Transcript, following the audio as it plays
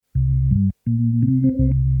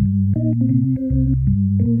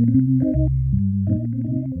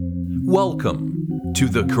Welcome to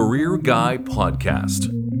the Career Guy Podcast,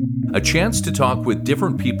 a chance to talk with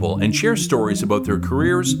different people and share stories about their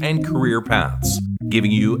careers and career paths,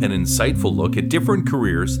 giving you an insightful look at different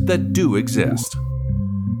careers that do exist.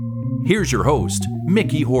 Here's your host,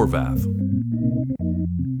 Mickey Horvath.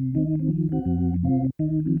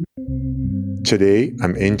 Today,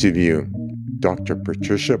 I'm interviewing Dr.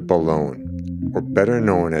 Patricia Ballone, or better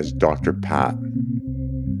known as Dr. Pat.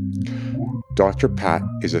 Dr. Pat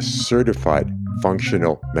is a certified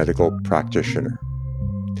functional medical practitioner.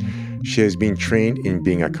 She has been trained in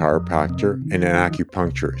being a chiropractor and an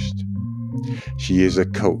acupuncturist. She is a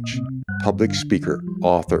coach, public speaker,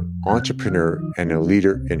 author, entrepreneur, and a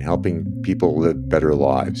leader in helping people live better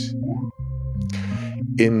lives.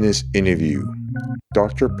 In this interview,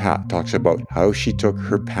 Dr. Pat talks about how she took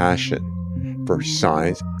her passion for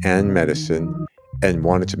science and medicine and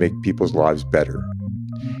wanted to make people's lives better.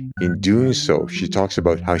 In doing so, she talks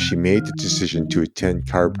about how she made the decision to attend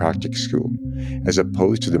chiropractic school as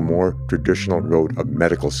opposed to the more traditional road of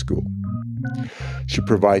medical school. She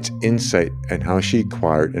provides insight on how she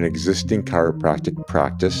acquired an existing chiropractic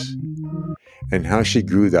practice and how she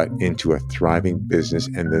grew that into a thriving business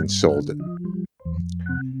and then sold it.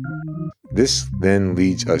 This then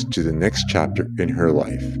leads us to the next chapter in her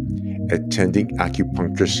life, attending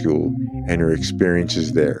acupuncture school and her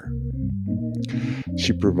experiences there.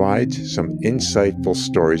 She provides some insightful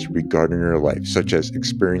stories regarding her life, such as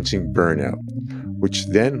experiencing burnout, which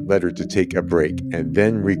then led her to take a break and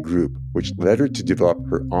then regroup, which led her to develop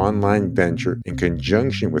her online venture in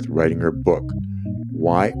conjunction with writing her book,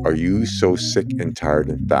 Why Are You So Sick and Tired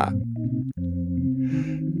and Fat?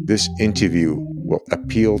 This interview will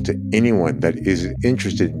appeal to anyone that is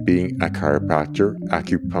interested in being a chiropractor,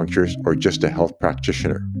 acupuncturist, or just a health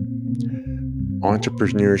practitioner.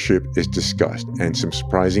 Entrepreneurship is discussed and some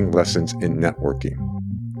surprising lessons in networking.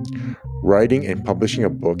 Writing and publishing a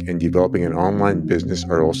book and developing an online business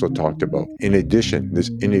are also talked about. In addition, this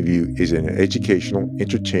interview is an educational,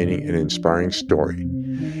 entertaining, and inspiring story.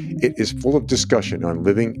 It is full of discussion on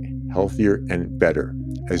living healthier and better,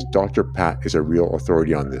 as Dr. Pat is a real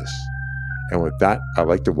authority on this. And with that, I'd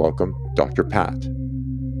like to welcome Dr. Pat.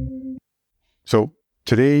 So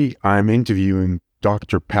today I'm interviewing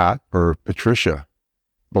Dr. Pat, or Patricia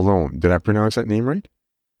Ballone. Did I pronounce that name right?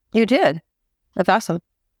 You did. That's awesome.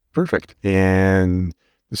 Perfect. And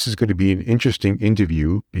this is going to be an interesting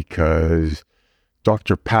interview because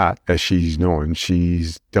Dr. Pat, as she's known,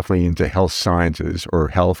 she's definitely into health sciences or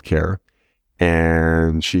healthcare,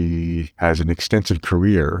 and she has an extensive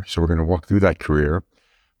career. So we're going to walk through that career,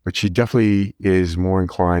 but she definitely is more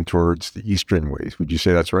inclined towards the Eastern ways. Would you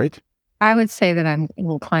say that's right? I would say that I'm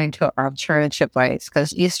inclined to alternative ways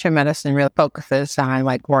because Eastern medicine really focuses on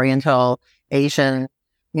like Oriental, Asian,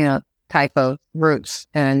 type of roots,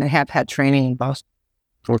 and I have had training in both.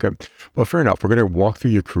 Okay. Well, fair enough. We're going to walk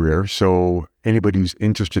through your career. So anybody who's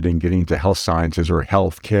interested in getting into health sciences or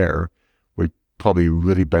health care would probably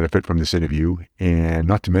really benefit from this interview. And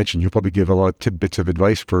not to mention, you'll probably give a lot of tidbits of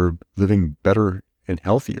advice for living better and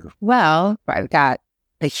healthier. Well, I've got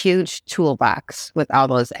a huge toolbox with all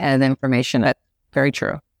those added information. That's very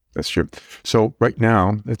true. That's true. So right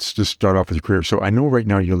now, let's just start off with your career. So I know right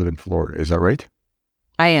now you live in Florida. Is that right?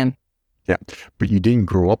 I am. Yeah. But you didn't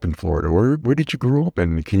grow up in Florida. Where did you grow up?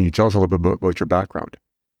 And can you tell us a little bit about your background?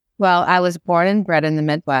 Well, I was born and bred in the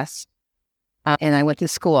Midwest, and I went to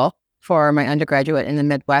school for my undergraduate in the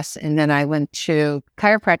Midwest. And then I went to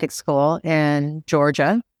chiropractic school in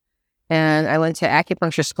Georgia. And I went to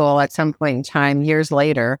acupuncture school at some point in time, years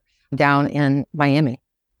later, down in Miami.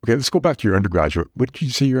 Okay, let's go back to your undergraduate. What did you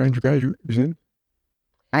say your undergraduate was in?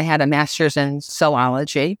 I had a master's in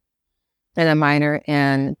zoology and a minor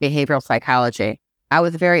in behavioral psychology. I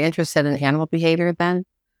was very interested in animal behavior then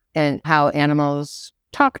and how animals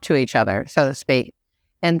talk to each other, so to speak.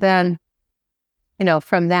 And then,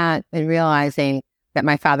 from that and realizing that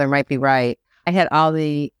my father might be right, I had all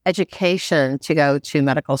the education to go to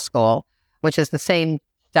medical school, which is the same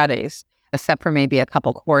studies, except for maybe a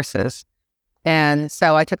couple courses. And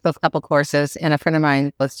so I took those couple courses, and a friend of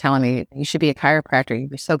mine was telling me, you should be a chiropractor.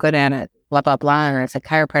 You'd be so good at it, blah, blah, blah. And I said,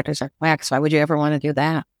 chiropractors are whack. So why would you ever want to do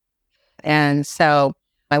that? And so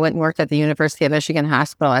I went and worked at the University of Michigan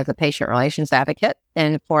Hospital as a patient relations advocate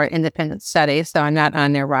and for independent studies. So I'm not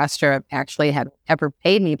on their roster of actually have ever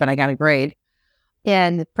paid me, but I got a grade.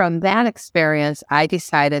 And from that experience, I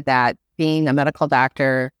decided that being a medical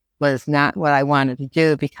doctor was not what I wanted to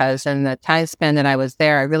do because in the time span that I was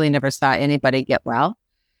there, I really never saw anybody get well.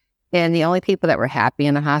 And the only people that were happy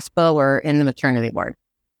in the hospital were in the maternity ward.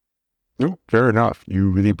 No, fair enough. You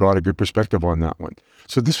really brought a good perspective on that one.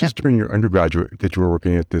 So this was during your undergraduate that you were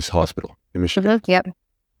working at this hospital in Michigan. Yep.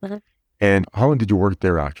 Mhm. And how long did you work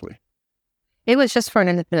there actually? It was just for an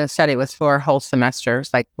independent study. It was for whole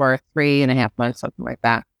semesters, like for 3.5 months, something like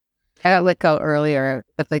that. I got let go earlier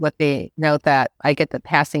with the note that I get the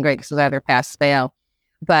passing grade because it was either pass fail.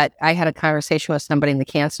 But I had a conversation with somebody in the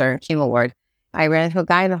cancer chemo ward. I ran into a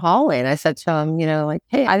guy in the hallway and I said to him,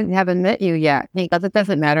 hey, haven't met you yet. And he goes, it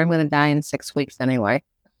doesn't matter. I'm going to die in 6 weeks anyway.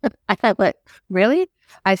 I thought, what, really?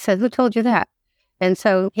 I said, who told you that? And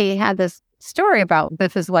so he had this story about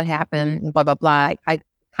this is what happened, and blah, blah, blah. I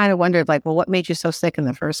kind of wondered, like, well, what made you so sick in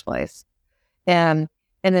the first place? And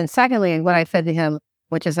then secondly, what I said to him,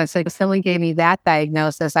 which is I said, if someone gave me that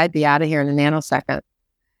diagnosis, I'd be out of here in a nanosecond.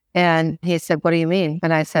 And he said, what do you mean?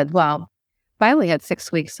 And I said, well, if I only had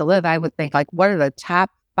 6 weeks to live, I would think, like, what are the top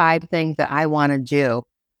 5 things that I want to do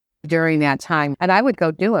during that time? And I would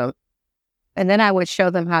go do them. And then I would show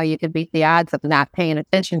them how you could beat the odds of not paying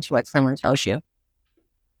attention to what someone tells you.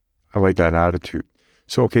 I like that attitude.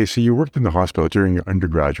 So you worked in the hospital during your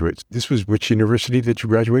undergraduate. This was which university did you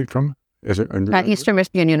graduate from as an undergraduate? At Eastern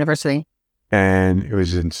Michigan University. And it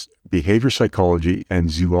was in behavior psychology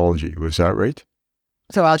and zoology. Was that right?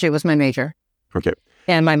 Zoology was my major. Okay.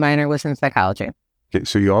 And my minor was in psychology. Okay.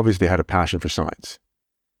 So you obviously had a passion for science.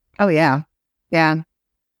 Oh, yeah. Yeah.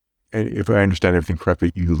 And if I understand everything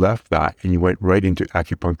correctly, you left that and you went right into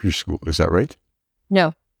acupuncture school. Is that right?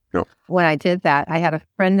 No. No. When I did that, I had a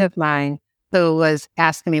friend of mine who was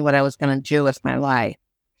asking me what I was going to do with my life.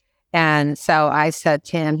 And so I said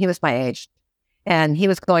to him, he was my age, and he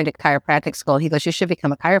was going to chiropractic school. He goes, you should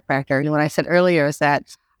become a chiropractor. And what I said earlier is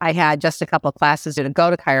that I had just a couple of classes to go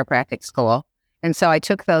to chiropractic school. And so I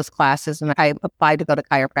took those classes and I applied to go to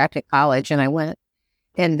chiropractic college and I went.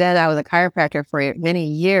 And then I was a chiropractor for many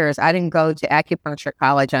years. I didn't go to acupuncture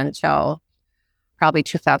college until probably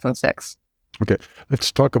 2006. Okay.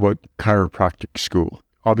 Let's talk about chiropractic school.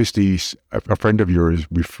 Obviously, a friend of yours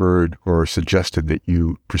referred or suggested that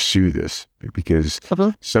you pursue this because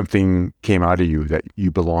something came out of you that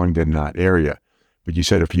you belonged in that area. But you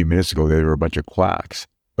said a few minutes ago they were a bunch of quacks.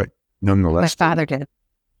 But nonetheless, my father did.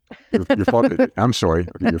 Your father did. I'm sorry.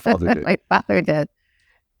 Okay, your father did. My father did.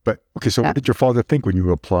 But, so what did your father think when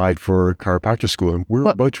you applied for chiropractic school? And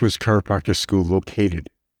whereabouts was chiropractic school located?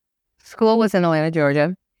 School was in Atlanta,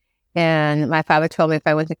 Georgia. And my father told me if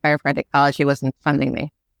I went to chiropractic college, he wasn't funding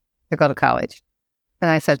me to go to college. And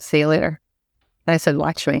I said, see you later. And I said,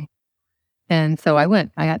 watch me. And so I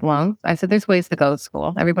went. I got loans. I said, there's ways to go to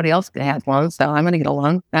school. Everybody else has loans, so I'm going to get a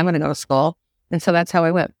loan. I'm going to go to school. And so that's how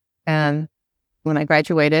I went. And when I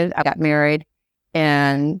graduated, I got married.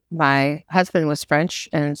 And my husband was French.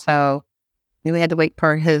 And so we had to wait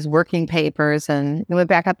for his working papers. And we went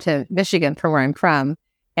back up to Michigan from where I'm from.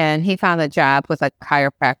 And he found a job with a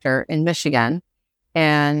chiropractor in Michigan.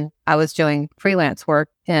 And I was doing freelance work.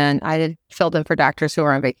 And I filled in for doctors who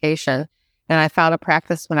were on vacation. And I found a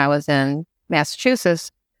practice when I was in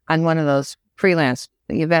Massachusetts on one of those freelance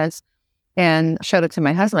events and showed it to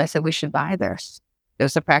my husband. I said, we should buy this. It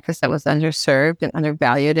was a practice that was underserved and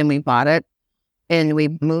undervalued. And we bought it. And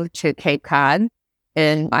we moved to Cape Cod,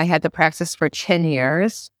 and I had the practice for 10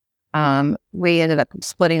 years. We ended up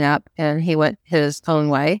splitting up, and he went his own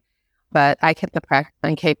way. But I kept the practice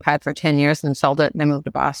in Cape Cod for 10 years and sold it, and I moved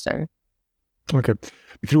to Boston. Okay.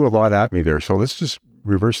 You threw a lot at me there. So let's just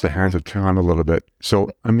reverse the hands of time a little bit. So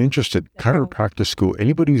I'm interested, chiropractic school,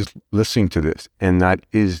 anybody who's listening to this and that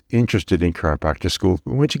is interested in chiropractic school,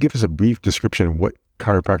 why don't you give us a brief description of what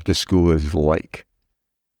chiropractic school is like?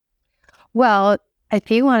 Well, if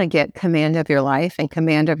you want to get command of your life and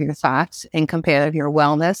command of your thoughts and command of your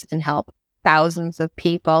wellness and help thousands of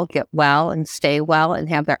people get well and stay well and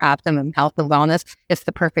have their optimum health and wellness, it's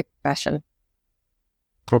the perfect profession.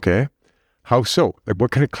 Okay. How so? Like,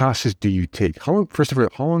 what kind of classes do you take? First of all,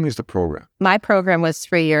 how long is the program? My program was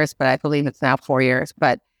 3 years, but I believe it's now 4 years.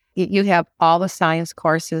 But you have all the science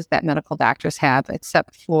courses that medical doctors have,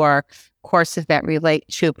 except for courses that relate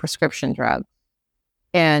to prescription drugs.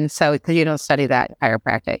 And so, because you don't study that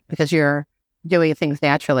chiropractic, because you're doing things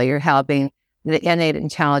naturally, you're helping the innate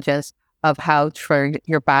intelligence of how for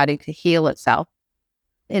your body to heal itself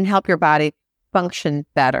and help your body function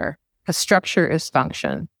better. Because structure is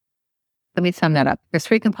function. Let me sum that up. There's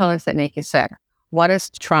 3 components that make you sick. One is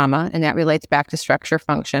trauma, and that relates back to structure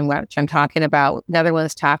function, which I'm talking about. The other one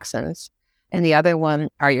is toxins, and the other one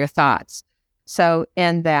are your thoughts. So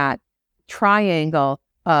in that triangle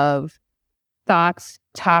of thoughts,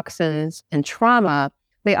 toxins, and trauma,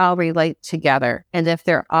 they all relate together. And if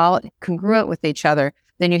they're all congruent with each other,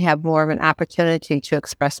 then you have more of an opportunity to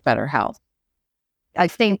express better health.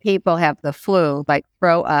 I've seen people have the flu, like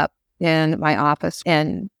throw up in my office,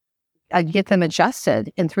 and I get them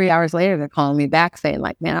adjusted. And 3 hours later, they're calling me back saying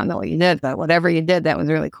like, man, I don't know what you did, but whatever you did, that was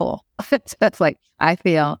really cool. So it's like, I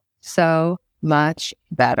feel so much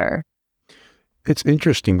better. It's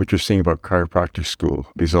interesting what you're saying about chiropractic school,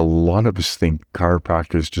 because a lot of us think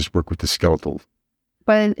chiropractors just work with the skeletal.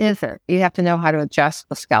 But it isn't. You have to know how to adjust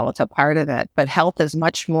the skeletal part of it. But health is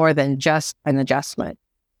much more than just an adjustment.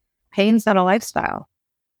 Pain's not a lifestyle.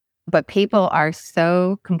 But people are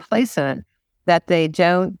so complacent that they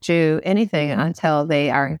don't do anything until they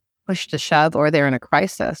are pushed to shove or they're in a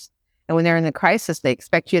crisis. And when they're in a crisis, they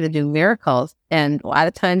expect you to do miracles. And a lot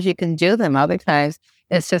of times you can do them. Other times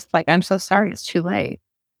it's just like, I'm so sorry, it's too late.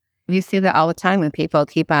 You see that all the time when people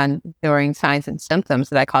keep on ignoring signs and symptoms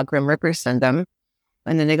that I call Grim Reaper syndrome.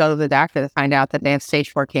 And then they go to the doctor to find out that they have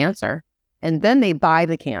stage 4 cancer. And then they buy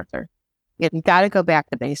the cancer. You got to go back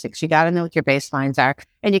to basics. You got to know what your baselines are.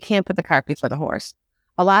 And you can't put the cart before the horse.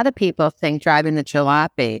 A lot of people think driving a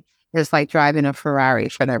jalopy is like driving a Ferrari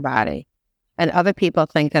for their body. And other people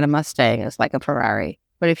think that a Mustang is like a Ferrari.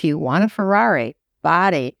 But if you want a Ferrari,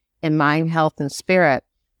 body and mind, health, and spirit,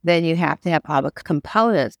 then you have to have all the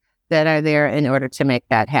components that are there in order to make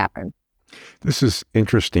that happen. This is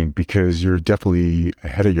interesting because you're definitely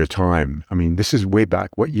ahead of your time. I mean, this is way back.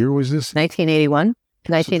 What year was this? 1981.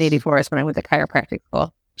 1984 is when I went to chiropractic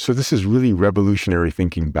school. So this is really revolutionary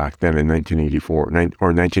thinking back then in 1984,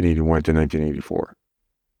 or 1981 to 1984.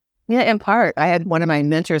 Yeah, in part. I had one of my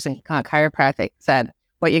mentors in chiropractic said,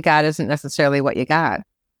 what you got isn't necessarily what you got.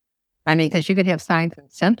 I mean, because you could have signs and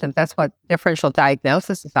symptoms. That's what differential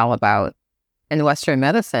diagnosis is all about in Western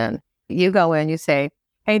medicine. You go in, you say,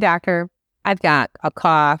 hey, doctor, I've got a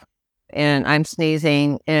cough and I'm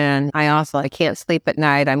sneezing and I can't sleep at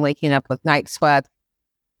night. I'm waking up with night sweats.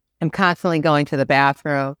 I'm constantly going to the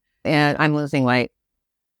bathroom and I'm losing weight.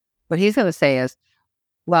 What he's going to say is,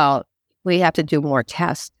 well, we have to do more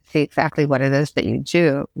tests to see exactly what it is that you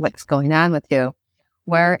do, what's going on with you.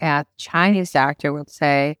 Whereas Chinese doctor would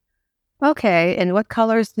say, okay, and what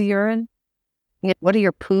color is the urine? What do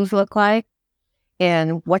your poos look like?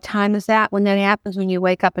 And what time is that when that happens, when you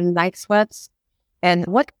wake up in night sweats? And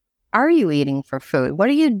what are you eating for food? What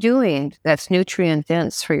are you doing that's nutrient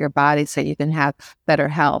dense for your body so you can have better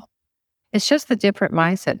health? It's just a different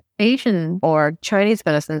mindset. Asian or Chinese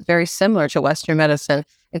medicine is very similar to Western medicine,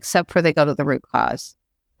 except for they go to the root cause.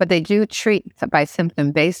 But they do treat by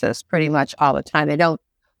symptom basis pretty much all the time. They don't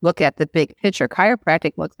look at the big picture.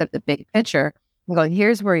 Chiropractic looks at the big picture and go,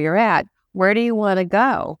 here's where you're at. Where do you want to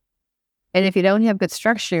go? And if you don't have good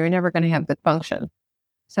structure, you're never going to have good function.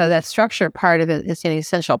 So that structure part of it is an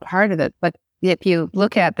essential part of it. But if you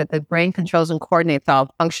look at that, the brain controls and coordinates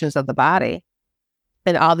all functions of the body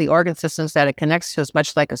and all the organ systems that it connects to is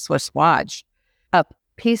much like a Swiss watch. A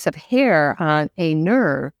piece of hair on a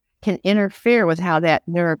nerve can interfere with how that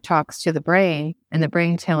nerve talks to the brain and the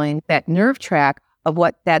brain telling that nerve track of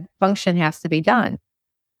what that function has to be done.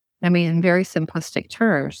 I mean, in very simplistic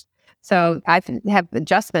terms. So I've had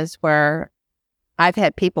adjustments where I've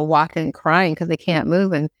had people walking crying because they can't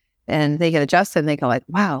move and they get adjusted and they go like,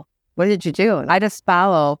 wow, what did you do? And I just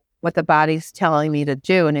follow what the body's telling me to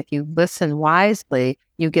do. And if you listen wisely,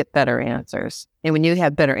 you get better answers. And when you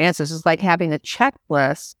have better answers, it's like having a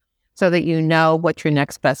checklist so that you know what your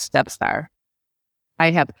next best steps are.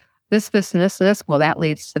 I have this, and this. Well, that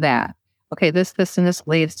leads to that. Okay, this, and this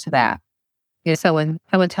leads to that. So when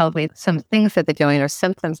someone tells me some things that they're doing or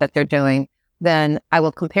symptoms that they're doing, then I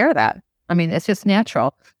will compare that. I mean, it's just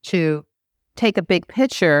natural to take a big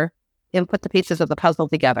picture and put the pieces of the puzzle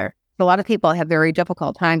together. A lot of people have very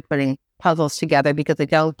difficult time putting puzzles together because they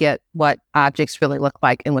don't get what objects really look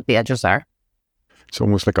like and what the edges are. It's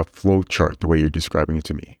almost like a flow chart, the way you're describing it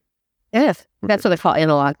to me. It is. That's what they call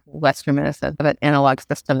analog Western medicine, an analog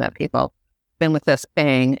system that people been with this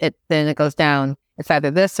bang. Then it goes down. It's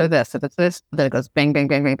either this or this. If it's this, then it goes bang, bang,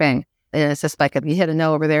 bang, bang, bang. And it's just like if you hit a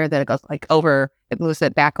no over there, then it goes like over, it moves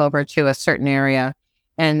it back over to a certain area.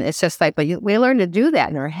 And it's just like, but we learned to do that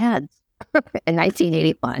in our heads in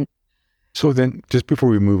 1981. So then, just before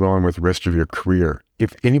we move on with the rest of your career,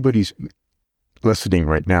 if anybody's listening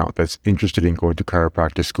right now that's interested in going to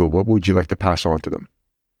chiropractic school, what would you like to pass on to them?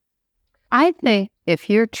 I think if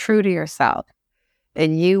you're true to yourself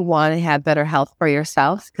and you want to have better health for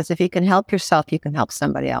yourself, because if you can help yourself, you can help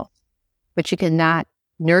somebody else. But you cannot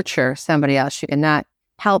nurture somebody else. You cannot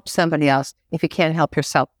help somebody else if you can't help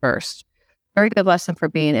yourself first. Very good lesson for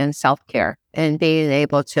being in self-care and being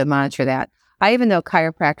able to monitor that. I even know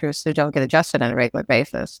chiropractors who don't get adjusted on a regular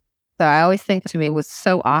basis. So I always think to me it was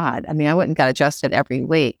so odd. I mean, I went and got adjusted every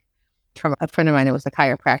week from a friend of mine who was a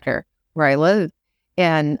chiropractor where I lived.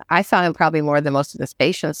 And I saw him probably more than most of his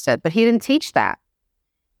patients did, but he didn't teach that.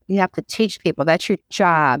 You have to teach people. That's your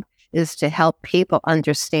job, is to help people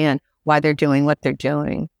understand why they're doing what they're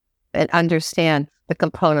doing and understand the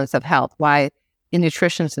components of health, why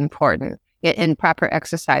nutrition is important, and proper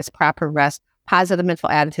exercise, proper rest, positive mental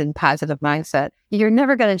attitude, and positive mindset. You're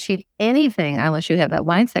never going to achieve anything unless you have that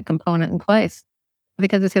mindset component in place,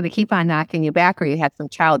 because it's going to keep on knocking you back, or you had some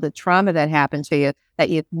childhood trauma that happened to you that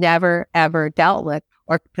you've never, ever dealt with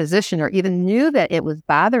or positioned or even knew that it was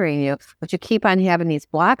bothering you, but you keep on having these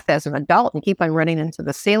blocks as an adult and keep on running into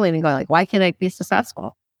the ceiling and going like, why can't I be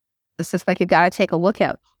successful? It's just like you got to take a look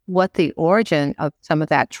at what the origin of some of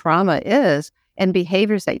that trauma is and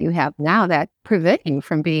behaviors that you have now that prevent you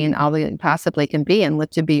from being all that you possibly can be and live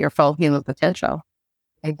to be your full human potential.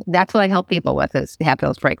 And that's what I help people with, is to have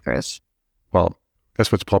those breakthroughs. Well,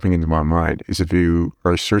 that's what's popping into my mind, is if you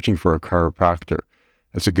are searching for a chiropractor,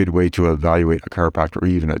 that's a good way to evaluate a chiropractor or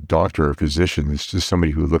even a doctor or physician. It's just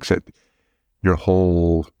somebody who looks at your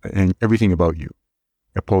whole and everything about you,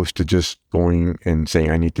 opposed to just going and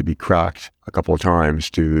saying, I need to be cracked a couple of times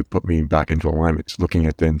to put me back into alignment. It's looking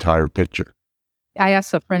at the entire picture. I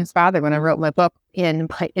asked a friend's father when I wrote my book in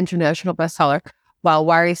my international bestseller, while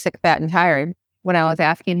wiry, sick, fat, and tired, when I was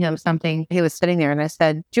asking him something, he was sitting there and I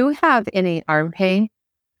said, do you have any arm pain?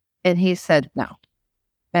 And he said, no.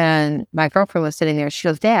 And my girlfriend was sitting there. She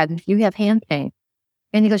goes, Dad, you have hand pain.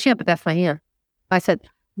 And he goes, yeah, but that's my hand. I said,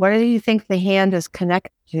 what do you think the hand is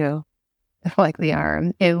connected to? Like the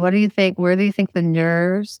arm. And what do you think, where do you think the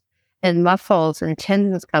nerves and muscles and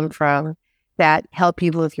tendons come from that help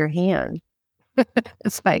you with your hand?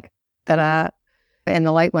 It's like, ta-da. And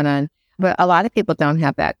the light went on. But a lot of people don't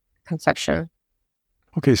have that conception.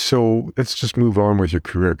 Okay, so let's just move on with your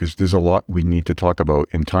career, because there's a lot we need to talk about,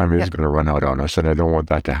 and time is going to run out on us, and I don't want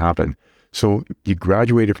that to happen. So you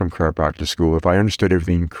graduated from chiropractic school. If I understood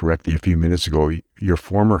everything correctly a few minutes ago, your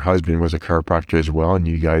former husband was a chiropractor as well, and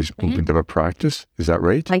you guys opened up a practice. Is that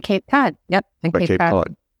right? On Cape Cod. Yep. On Cape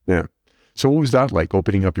Cod. Yeah. So what was that like,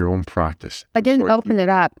 opening up your own practice? I didn't open it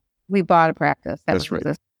up. We bought a practice. That's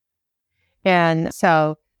right. And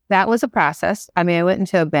so that was a process. I mean, I went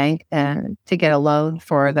into a bank and to get a loan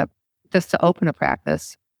for just to open a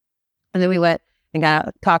practice. And then we went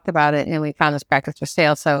and talked about it, and we found this practice for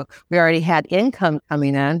sale. So we already had income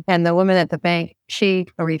coming in. And the woman at the bank, she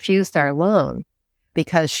refused our loan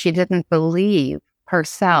because she didn't believe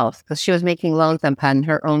herself, because she was making loans upon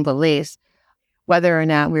her own beliefs, whether or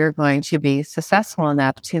not we were going to be successful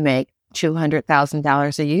enough to make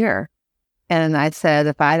 $200,000 a year. And I said,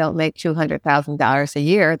 if I don't make $200,000 a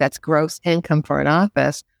year, that's gross income for an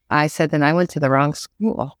office. I said, then I went to the wrong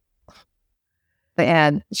school.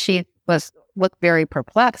 And she looked very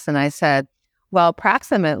perplexed. And I said, well,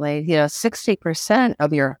 approximately, 60%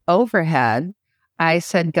 of your overhead, I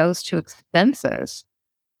said, goes to expenses.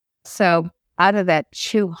 So out of that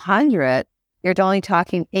 200, you're only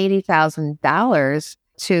talking $80,000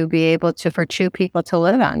 to be able to, for two people to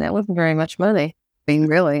live on. That wasn't very much money.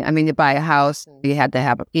 Really, you buy a house, you had to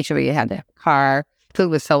have, each of you had to have a car. Food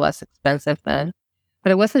was so less expensive then.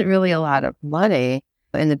 But it wasn't really a lot of money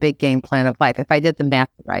in the big game plan of life, if I did the math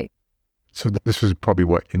right. So this was probably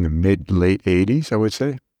in the late 80s, I would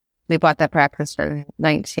say? We bought that practice in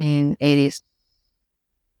 1985.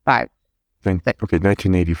 Okay,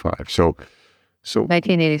 1985. So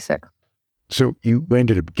 1986. So you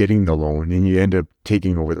ended up getting the loan, and you ended up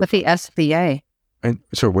taking over with the SBA. And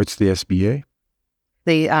so what's the SBA?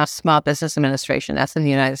 The Small Business Administration. That's in the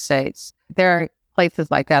United States. There are places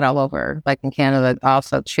like that all over, like in Canada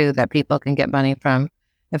also too, that people can get money from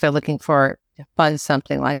if they're looking to fund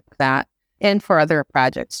something like that, and for other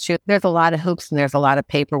projects too. There's a lot of hoops and there's a lot of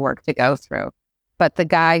paperwork to go through. But the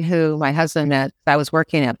guy who my husband met, I was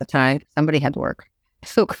working at the time, somebody had to work,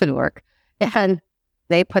 who could work, and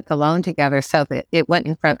they put the loan together so that it went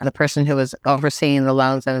in front of the person who was overseeing the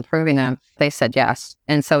loans and approving them. They said yes.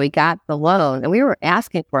 And so we got the loan, and we were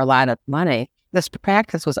asking for a lot of money. This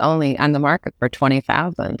practice was only on the market for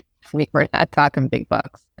 $20,000. We were not talking big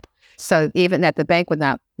bucks. So even that the bank would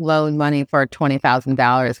not loan money for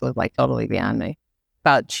 $20,000 was like totally beyond me.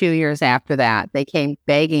 About 2 years after that, they came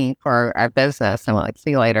begging for our business, and we're like,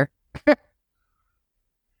 see you later.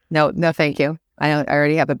 No, thank you. I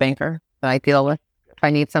already have a banker that I deal with. If I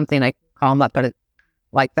need something, I call them up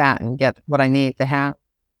like that and get what I need to have.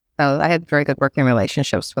 So I had very good working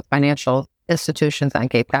relationships with financial institutions on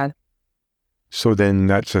Cape Cod. So then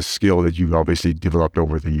that's a skill that you've obviously developed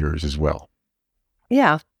over the years as well.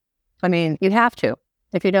 Yeah. You have to.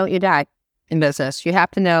 If you don't, you die in business. You have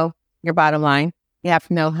to know your bottom line. You have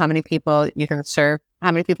to know how many people you can serve,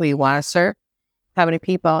 how many people you want to serve, how many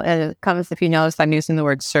people, and it comes, if you notice, I'm using the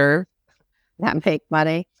word serve, not make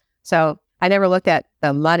money. So I never looked at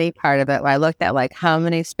the money part of it. I looked at like, how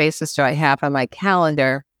many spaces do I have on my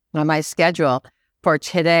calendar, on my schedule for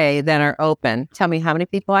today that are open? Tell me how many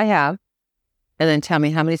people I have, and then tell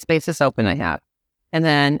me how many spaces open I have. And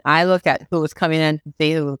then I looked at who was coming in,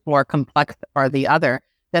 who was more complex or the other.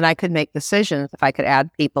 Then I could make decisions if I could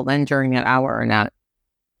add people in during that hour or not.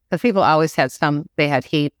 Because people always had they had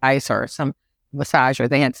heat, ice, or some massage, or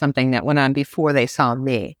they had something that went on before they saw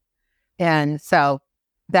me. And so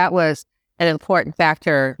that was an important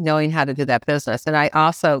factor, knowing how to do that business. And I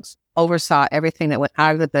also oversaw everything that went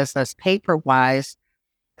out of the business paper-wise.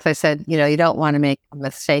 Because I said, you don't want to make a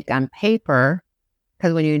mistake on paper.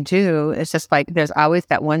 Because when you do, it's just like there's always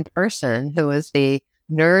that one person who is the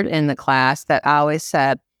nerd in the class that always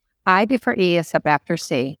said, I before E except after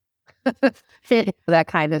C. That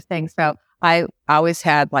kind of thing. So I always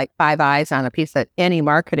had like 5 eyes on a piece of any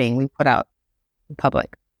marketing we put out in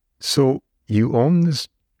public. So you own this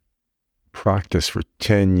practice for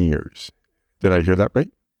 10 years. Did I hear that right?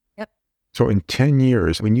 Yep. So in 10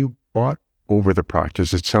 years, when you bought over the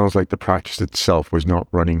practice, it sounds like the practice itself was not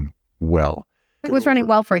running well. It was running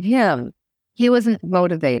well for him. He wasn't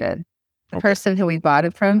motivated. The person who we bought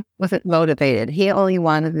it from wasn't motivated. He only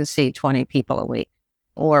wanted to see 20 people a week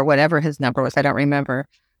or whatever his number was. I don't remember,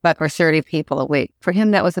 but or 30 people a week. For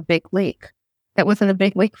him, that was a big week. That wasn't a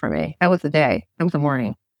big week for me. That was a day. That was a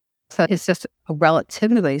morning. So it's just a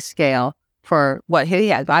relativity scale for what he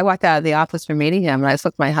had. I walked out of the office from meeting him and I just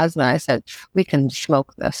looked at my husband and I said, we can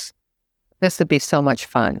smoke this. This would be so much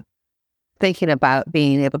fun. Thinking about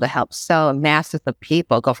being able to help so masses of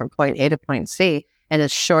people go from point A to point C in the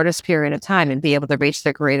shortest period of time and be able to reach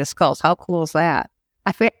their greatest goals. How cool is that?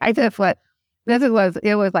 It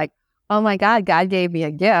was like, oh my God, God gave me a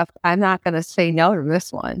gift. I'm not going to say no to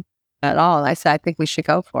this one at all. And I said, I think we should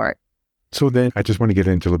go for it. So then I just want to get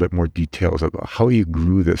into a little bit more details about how you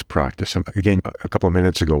grew this practice. Again, a couple of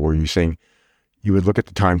minutes ago, where you were saying you would look at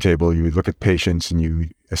the timetable, you would look at patients and you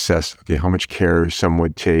assess, okay, how much care some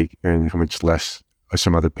would take and how much less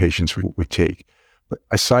some other patients would take. But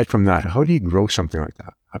aside from that, how do you grow something like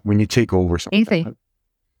that when you take over something? Easy. Like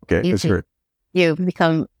that? Okay, let's hear it. You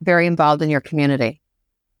become very involved in your community.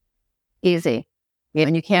 Easy.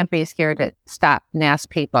 And you can't be scared to stop and ask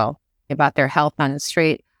people about their health on the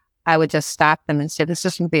street. I would just stop them and say, this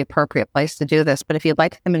isn't the appropriate place to do this. But if you'd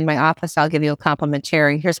like to come in my office, I'll give you a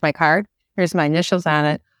complimentary. Here's my card. Here's my initials on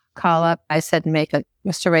it. Call up. I said, make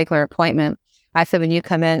just a regular appointment. I said, when you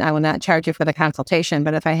come in, I will not charge you for the consultation.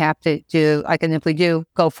 But if I have to if we do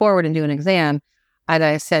go forward and do an exam, and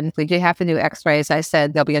I said, if we do have to do x-rays, I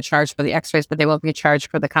said, there'll be a charge for the x-rays, but they won't be charged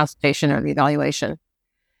for the consultation or the evaluation.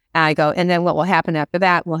 And I go, and then what will happen after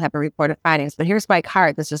that? We'll have a report of findings. But here's my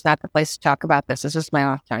card. This is not the place to talk about this. This is my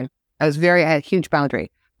off time. I had a huge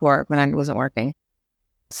boundary for when I wasn't working.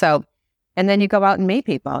 So, and then you go out and meet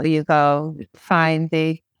people. You go find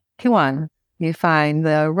the Kiwan, you find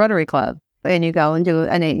the Rotary Club, and you go and do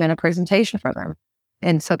an 8-minute presentation for them.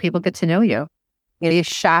 And so people get to know you. You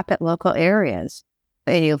shop at local areas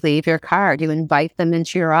and you leave your card. You invite them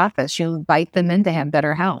into your office. You invite them in to have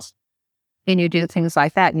better health. And you do things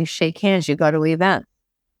like that. And you shake hands. You go to events.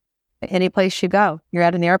 Any place you go. You're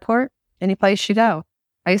at an airport, any place you go.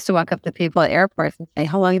 I used to walk up to people at airports and say,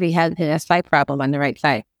 how long have you had an SI problem on the right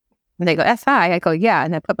side? And they go, SI? I go, yeah.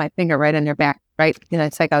 And I put my finger right on their back, right?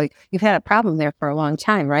 It's like, oh, you've had a problem there for a long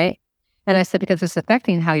time, right? And I said, because it's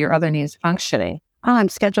affecting how your other knee is functioning. Oh, I'm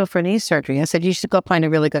scheduled for knee surgery. I said, you should go find a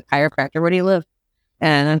really good chiropractor. Where do you live?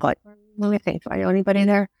 And I'm like, let me think. Do I know anybody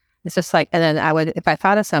there? It's just like, and then if I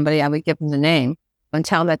thought of somebody, I would give them the name and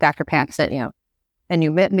tell them that Dr. Pat sent you. And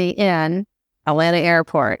you met me in Atlanta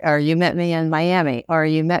Airport, or you met me in Miami, or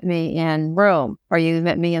you met me in Rome, or you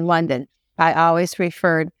met me in London. I always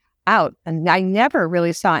referred out, and I never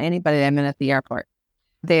really saw anybody I met at the airport.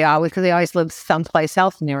 Because they always lived someplace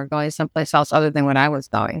else, and they were going someplace else other than when I was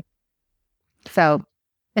going. So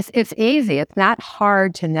it's easy. It's not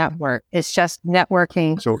hard to network. It's just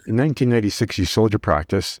networking. So in 1996, you sold your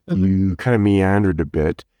practice. Mm-hmm. You kind of meandered a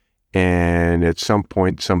bit. And at some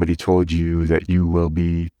point, somebody told you that you will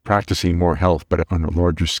be practicing more health, but on a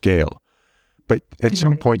larger scale. But at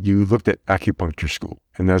some point, you looked at acupuncture school.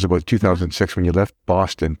 And that was about 2006 when you left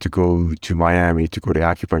Boston to go to Miami to go to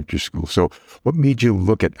acupuncture school. So what made you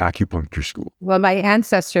look at acupuncture school? Well, my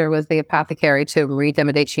ancestor was the apothecary to Marie de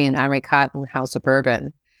Medici and Henri Cotton, House of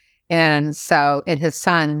Bourbon. And so, and his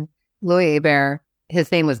son, Louis Hébert, his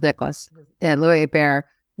name was Nicholas, and Louis Hébert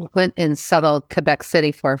went and settled Quebec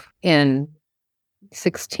City in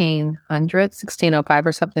 1605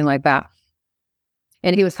 or something like that.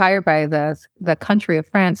 And he was hired by the country of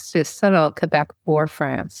France to settle Quebec for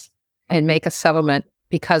France and make a settlement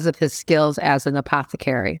because of his skills as an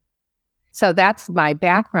apothecary. So that's my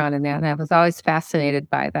background in that. And I was always fascinated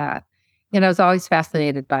by that. And I was always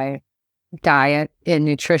fascinated by diet and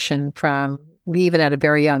nutrition from even at a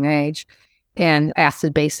very young age, and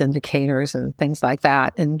acid-base indicators and things like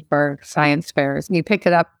that. And for science fairs, you pick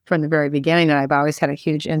it up from the very beginning. And I've always had a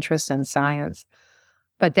huge interest in science.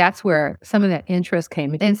 But that's where some of that interest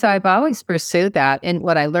came. And so I've always pursued that. And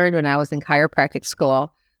what I learned when I was in chiropractic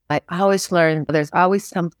school, I always learned there's always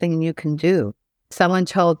something you can do. Someone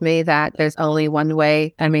told me that there's only one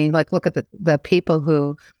way. I mean, like, look at the people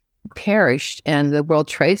who perished in the World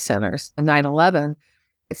Trade Centers in 9/11.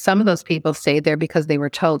 Some of those people stayed there because they were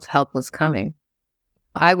told help was coming.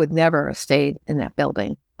 I would never have stayed in that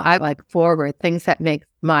building. I like forward. Things that make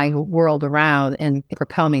my world around and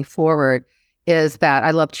propel me forward is that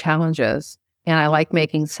I love challenges, and I like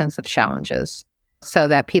making sense of challenges so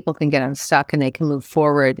that people can get unstuck and they can move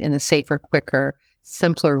forward in a safer, quicker,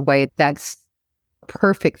 simpler way that's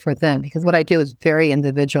perfect for them. Because what I do is very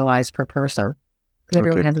individualized per person. Because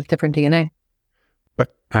everyone has a different DNA.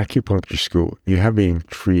 But acupuncture school, you have me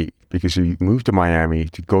intrigued because you moved to Miami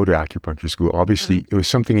to go to acupuncture school. Obviously, it was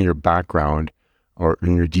something in your background or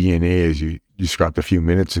in your DNA, as you described a few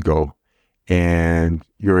minutes ago. And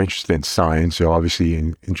you're interested in science, so obviously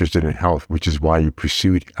interested in health, which is why you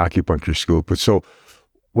pursued acupuncture school. But so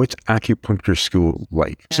what's acupuncture school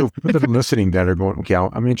like? So people that are listening that are going, okay,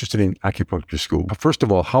 I'm interested in acupuncture school. First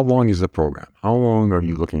of all, how long is the program? How long are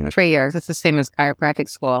you looking at? 3 years. It's the same as chiropractic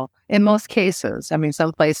school. In most cases, I mean,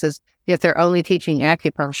 some places, if they're only teaching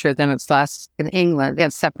acupuncture, then it's less. In England, they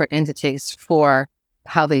have separate entities for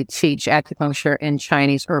how they teach acupuncture and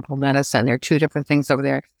Chinese herbal medicine. There are two different things over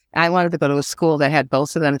there. I wanted to go to a school that had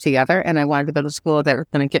both of them together, and I wanted to go to a school that was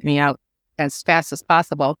going to get me out as fast as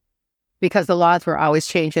possible, because the laws were always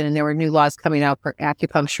changing and there were new laws coming out for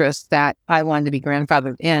acupuncturists that I wanted to be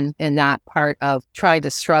grandfathered in and not part of trying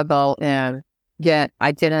to struggle and get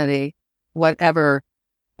identity, whatever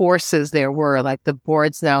forces there were. Like the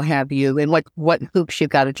boards now have you and what hoops you've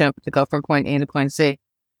got to jump to go from point A to point C.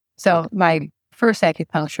 So my first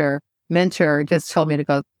acupuncture mentor just told me to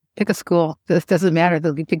go pick a school. This doesn't matter.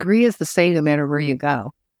 The degree is the same no matter where you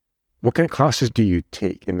go. What kind of classes do you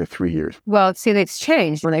take in the 3 years? Well, see, it's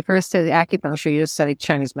changed. When I first studied acupuncture, you just studied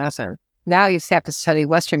Chinese medicine. Now you have to study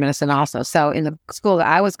Western medicine also. So in the school that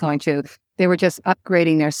I was going to, they were just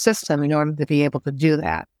upgrading their system in order to be able to do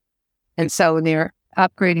that. And so when they're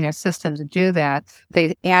upgrading their system to do that,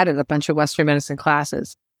 they added a bunch of Western medicine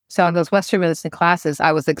classes. So in those Western medicine classes,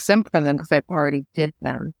 I was exempt from them because I already did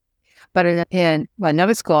them. But in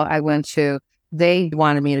another school I went to, they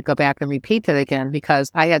wanted me to go back and repeat that again because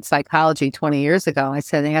I had psychology 20 years ago. I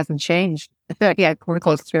said, it hasn't changed. I had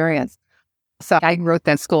clinical experience. So I wrote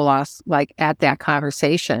that school off like at that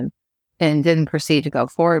conversation and didn't proceed to go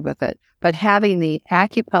forward with it. But having the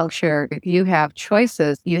acupuncture, if you have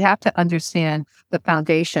choices, you have to understand the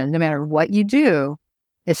foundation. No matter what you do,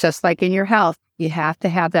 it's just like in your health. You have to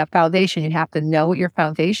have that foundation. You have to know what your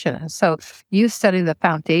foundation is. So you study the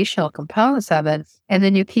foundational components of it, and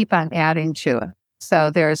then you keep on adding to it. So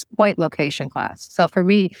there's point location class. So for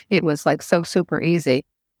me, it was like so super easy,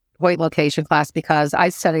 point location class, because I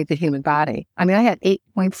studied the human body. I mean, I had 8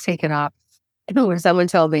 points taken off. Where someone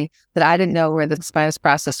told me that I didn't know where the spinous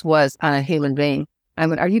process was on a human being. I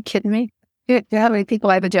went, are you kidding me? Do you know how many people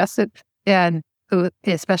I've adjusted? And who,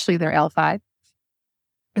 especially their L5.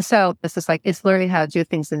 So this is like, it's learning how to do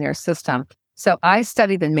things in their system. So I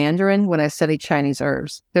studied in Mandarin when I studied Chinese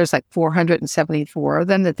herbs. There's like 474 of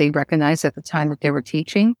them that they recognized at the time that they were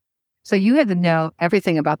teaching. So you had to know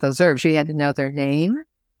everything about those herbs. You had to know their name.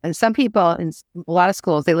 And some people in a lot of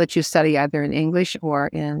schools, they let you study either in English or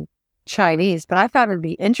in Chinese. But I thought it'd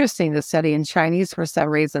be interesting to study in Chinese for some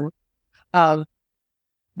reason.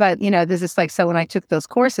 But, you know, this is like, so when I took those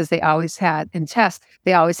courses, they always had, in tests,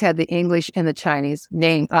 they always had the English and the Chinese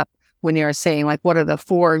name up when they were saying, like, what are the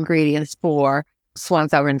 4 ingredients for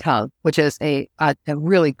Swanzhao Rentang, which is a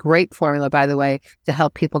really great formula, by the way, to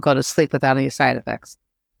help people go to sleep without any side effects.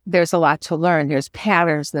 There's a lot to learn. There's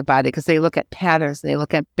patterns in the body because they look at patterns. They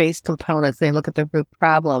look at base components. They look at the root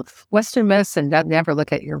problem. Western medicine doesn't never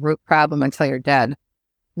look at your root problem until you're dead.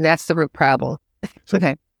 That's the root problem.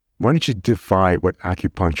 Okay. Why don't you define what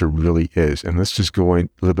acupuncture really is? And let's just go in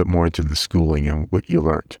a little bit more into the schooling and what you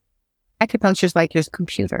learned. Acupuncture is like your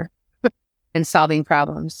computer in solving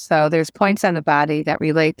problems. So there's points on the body that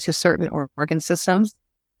relate to certain organ systems.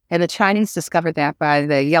 And the Chinese discovered that by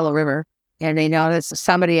the Yellow River. And they noticed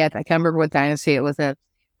somebody I can't remember what dynasty it was in,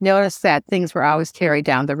 noticed that things were always carried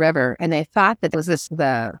down the river. And they thought that was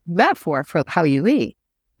the metaphor for how you eat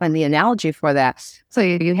and the analogy for that. So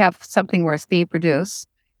you have something where it's being produced,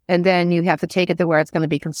 and then you have to take it to where it's going to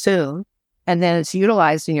be consumed, and then it's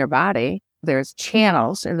utilized in your body. There's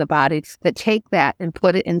channels in the body that take that and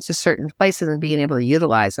put it into certain places and being able to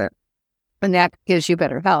utilize it. And that gives you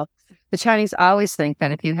better health. The Chinese always think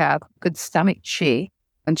that if you have good stomach qi,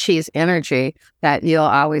 and chi's energy, that you'll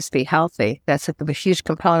always be healthy. That's a huge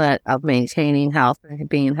component of maintaining health and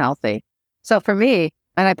being healthy. So for me,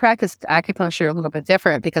 and I practiced acupuncture a little bit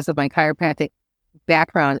different because of my chiropractic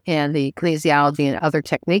background and the kinesiology and other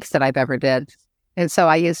techniques that I've ever did. And so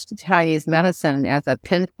I used Chinese medicine as a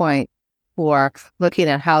pinpoint for looking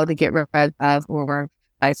at how to get rid of or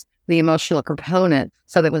the emotional component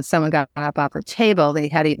so that when someone got up off the table, they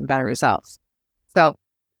had even better results. So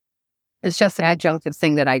it's just an adjunctive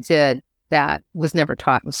thing that I did that was never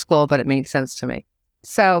taught in school, but it made sense to me.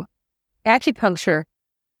 So acupuncture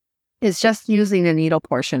is just using the needle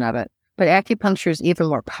portion of it. But acupuncture is even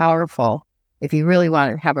more powerful. If you really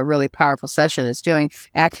want to have a really powerful session, it's doing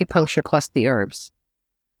acupuncture plus the herbs.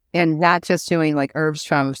 And not just doing like herbs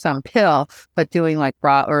from some pill, but doing like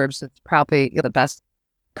raw herbs. It's probably the best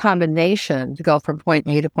combination to go from point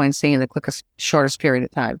A to point C in the quickest, shortest period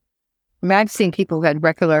of time. I mean, I've seen people who had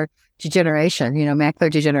macular degeneration,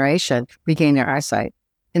 regain their eyesight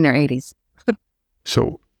in their 80s.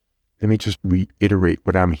 So let me just reiterate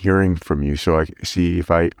what I'm hearing from you so I see if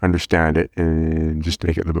I understand it, and just to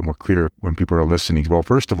make it a little bit more clear when people are listening. Well,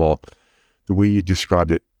 first of all, the way you described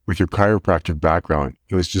it with your chiropractic background,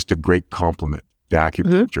 it was just a great compliment, the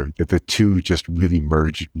acupuncture, that the two just really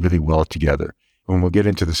merged really well together. And we'll get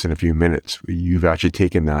into this in a few minutes. You've actually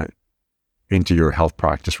taken that into your health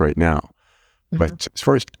practice right now. But as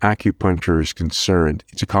far as acupuncture is concerned,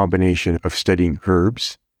 it's a combination of studying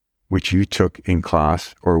herbs, which you took in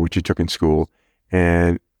class or which you took in school,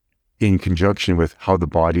 and in conjunction with how the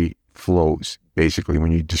body flows. Basically,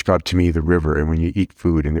 when you describe to me the river and when you eat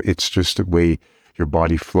food, and it's just the way your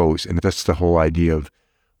body flows. And that's the whole idea of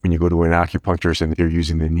when you go to an acupuncturist and they're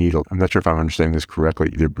using the needle. I'm not sure if I'm understanding this correctly.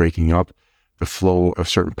 They're breaking up the flow of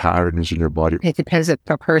certain patterns in your body. It depends if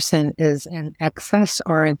a person is in excess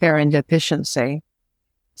or if they're in deficiency.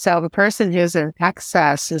 So the person who's in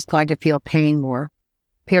excess is going to feel pain more.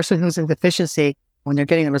 The person who's in deficiency, when they're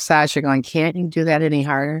getting a massage, you're going, can't you do that any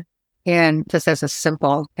harder? And just as a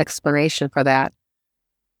simple explanation for that.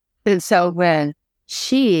 And so when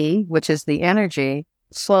qi, which is the energy,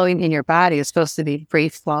 flowing in your body is supposed to be free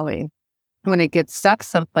flowing. When it gets stuck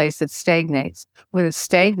someplace, it stagnates. When it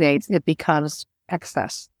stagnates, it becomes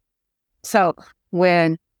excess. So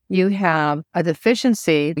when you have a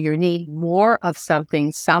deficiency, you need more of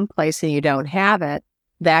something someplace and you don't have it,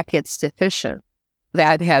 that gets deficient.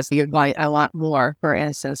 That has, you're going a lot more. For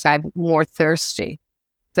instance, I'm more thirsty.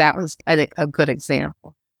 That was a good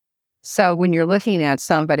example. So when you're looking at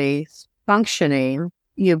somebody's functioning,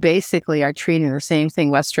 you basically are treating the same thing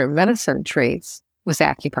Western medicine treats with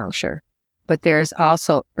acupuncture. But there's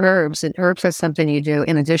also herbs, and herbs are something you do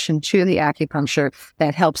in addition to the acupuncture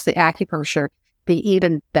that helps the acupuncture be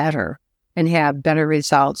even better and have better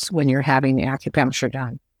results when you're having the acupuncture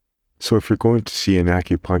done. So if you're going to see an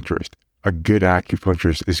acupuncturist, a good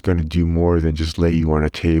acupuncturist is going to do more than just lay you on a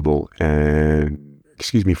table and,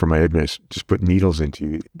 excuse me for my ignorance, just put needles into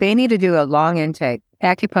you. They need to do a long intake.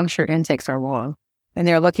 Acupuncture intakes are long, and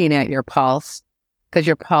they're looking at your pulse because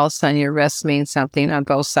your pulse on your wrist means something on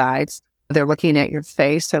both sides. They're looking at your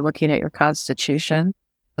face. They're looking at your constitution.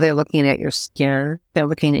 They're looking at your skin. They're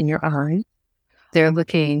looking in your eyes. They're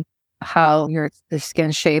looking how the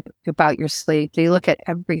skin shape, about your sleep. They look at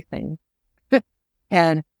everything.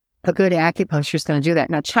 And a good acupuncturist is going to do that.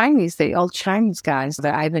 Now, the old Chinese guys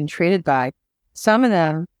that I've been treated by, some of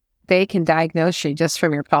them, they can diagnose you just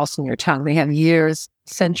from your pulse and your tongue. They have years,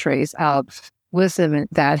 centuries of wisdom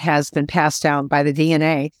that has been passed down by the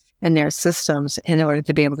DNA in their systems in order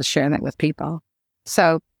to be able to share that with people.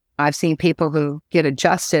 So I've seen people who get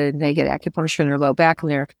adjusted and they get acupuncture in their low back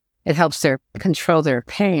and it helps control their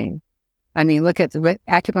pain. I mean, look at when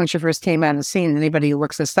acupuncture first came on the scene. Anybody who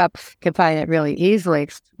looks this up can find it really easily.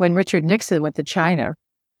 When Richard Nixon went to China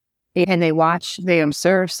and they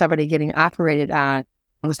observed somebody getting operated on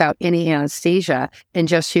without any anesthesia and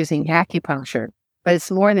just using acupuncture. But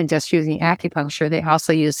it's more than just using acupuncture. They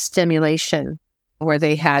also use stimulation, where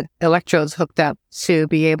they had electrodes hooked up to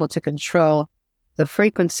be able to control the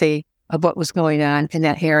frequency of what was going on in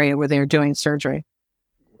that area where they were doing surgery.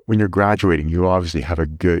 When you're graduating, you obviously have a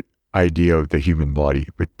good idea of the human body,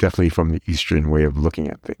 but definitely from the Eastern way of looking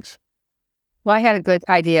at things. Well, I had a good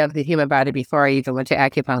idea of the human body before I even went to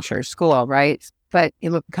acupuncture school, right? But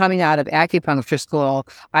coming out of acupuncture school,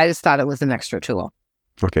 I just thought it was an extra tool.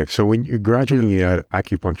 Okay, so when you graduated at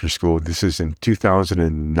acupuncture school, this is in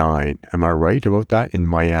 2009. Am I right about that? In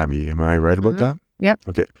Miami. Am I right about that? Yep.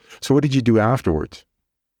 Okay. So what did you do afterwards?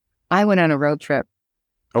 I went on a road trip.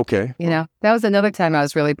 Okay. That was another time I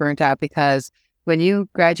was really burnt out, because when you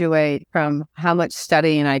graduate from how much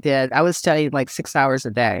studying I did, I was studying like 6 hours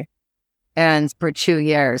a day and for 2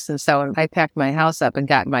 years. And so when I packed my house up and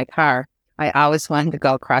got in my car, I always wanted to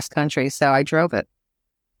go cross country. So I drove it.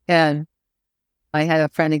 And I had a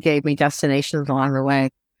friend who gave me destinations along the way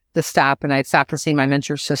to stop. And I'd stop to see my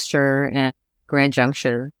mentor's sister in Grand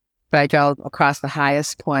Junction. But I drove across the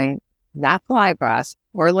highest point, not fly across,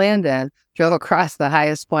 or land in, drove across the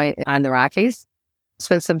highest point on the Rockies,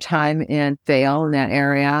 spent some time in Vail in that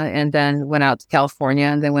area, and then went out to California,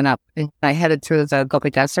 and then went up, and I headed through the Gobi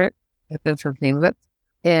Desert, if that's the name of it,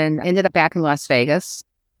 and ended up back in Las Vegas.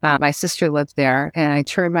 My sister lived there, and I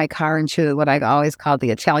turned my car into what I always called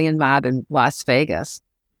the Italian mob in Las Vegas.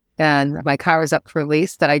 And my car was up for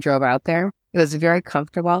lease that I drove out there. It was very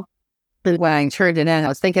comfortable. And when I turned it in, I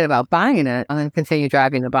was thinking about buying it and then continue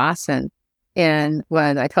driving to Boston. And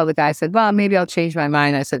when I told the guy, I said, well, maybe I'll change my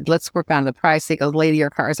mind. I said, let's work on the price. He goes, lady, your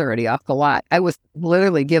car's already off the lot. I was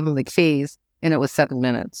literally given the keys, and it was 7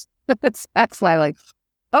 minutes. That's why, like,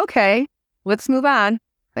 okay, let's move on.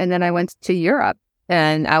 And then I went to Europe,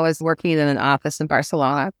 and I was working in an office in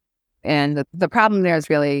Barcelona. And the problem there is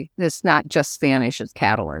really, it's not just Spanish, it's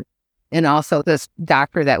Catalan. And also this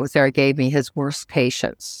doctor that was there gave me his worst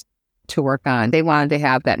patients to work on. They wanted to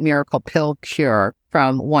have that miracle pill cure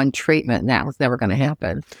from one treatment, and that was never going to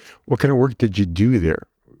happen. What kind of work did you do there?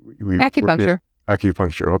 Acupuncture.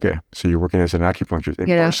 Acupuncture, okay. So you're working as an acupuncturist in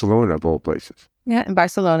Barcelona, of all places. Yeah, in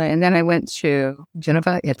Barcelona. And then I went to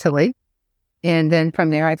Geneva, Italy. And then from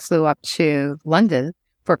there, I flew up to London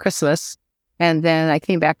for Christmas. And then I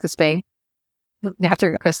came back to Spain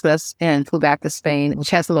after Christmas and flew back to Spain, which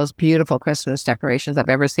has the most beautiful Christmas decorations I've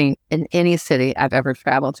ever seen in any city I've ever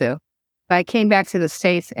traveled to. But I came back to the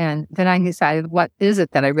States, and then I decided, what is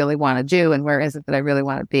it that I really want to do, and where is it that I really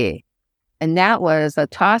want to be? And that was a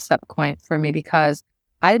toss-up point for me, because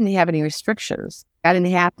I didn't have any restrictions. I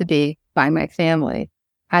didn't have to be by my family.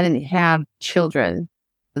 I didn't have children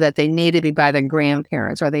that they need to be by their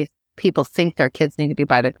grandparents, or people think their kids need to be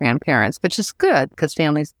by their grandparents, which is good because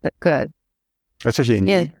families are good. That's actually a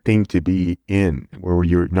neat thing to be in, where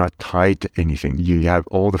you're not tied to anything. You have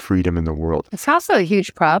all the freedom in the world. It's also a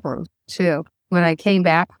huge problem, too. When I came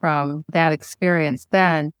back from that experience,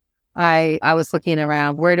 then I was looking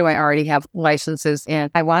around, where do I already have licenses? And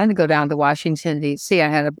I wanted to go down to Washington, D.C. I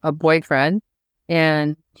had a boyfriend,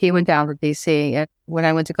 and he went down to D.C. And when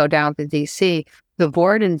I went to go down to D.C., the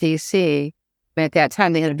board in D.C., at that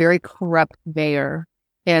time, they had a very corrupt mayor.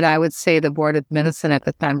 And I would say the Board of Medicine at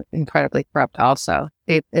the time, incredibly corrupt also.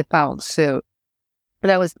 It followed suit.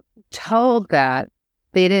 But I was told that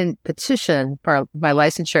they didn't petition for my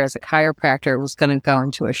licensure as a chiropractor. It was going to go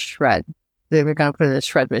into a shred. They were going to put it in a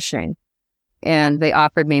shred machine. And they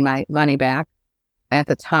offered me my money back at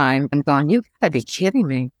the time. I'm going, you gotta be kidding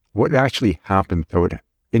me. What actually happened that would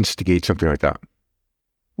instigate something like that?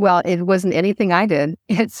 Well, it wasn't anything I did.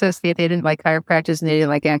 It's just that they didn't like chiropractors and they didn't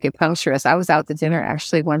like acupuncturists. I was out to dinner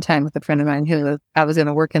actually one time with a friend of mine who I was going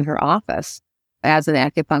to work in her office as an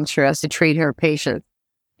acupuncturist to treat her patients.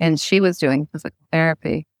 And she was doing physical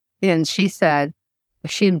therapy. And she said,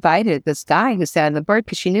 she invited this guy who sat on the board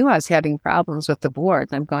because she knew I was having problems with the board.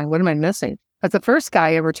 And I'm going, what am I missing? But the first guy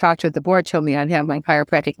I ever talked to at the board told me I'd have my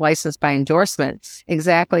chiropractic license by endorsement,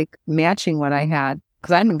 exactly matching what I had,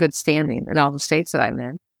 because I'm in good standing in all the states that I'm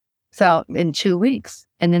in. So in 2 weeks,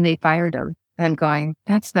 and then they fired him. And I'm going,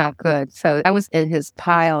 that's not good. So I was in his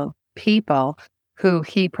pile of people who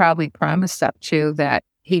he probably promised up to that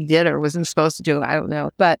he did or wasn't supposed to do. I don't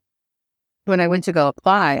know. But when I went to go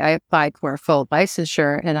apply, I applied for a full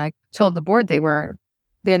licensure, and I told the board they're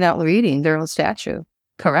not reading their own statute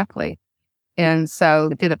correctly. And so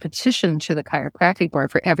I did a petition to the chiropractic board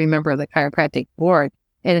for every member of the chiropractic board.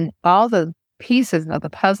 And all the pieces of the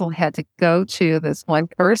puzzle had to go to this one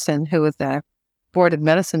person who was the Board of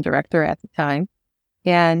Medicine director at the time.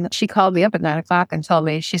 And she called me up at 9:00 and told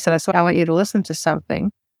me, she said, I want you to listen to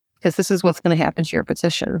something, because this is what's going to happen to your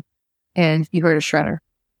petition. And you heard a shredder.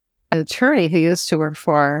 An attorney who used to work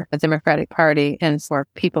for the Democratic Party and for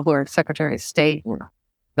people who are Secretary of State,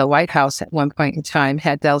 the White House at one point in time,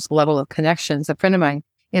 had those level of connections. A friend of mine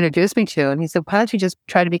introduced me to, and he said, why don't you just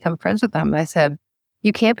try to become friends with them? And I said,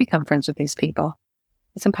 you can't become friends with these people.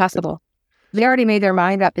 It's impossible. They already made their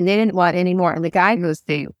mind up, and they didn't want any more. And the guy who was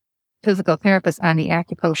the physical therapist on the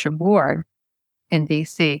acupuncture board in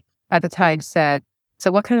D.C., at the time said,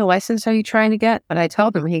 so what kind of license are you trying to get? And I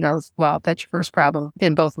told him, he goes, well, that's your first problem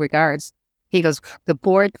in both regards. He goes, the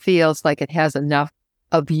board feels like it has enough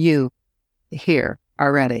of you here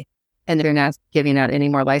already. And they're not giving out any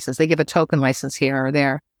more license. They give a token license here or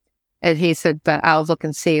there. And he said, but I'll look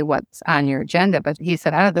and see what's on your agenda. But he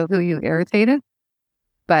said, I don't know who you irritated.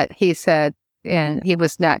 But he said, and he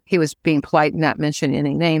was being polite and not mentioning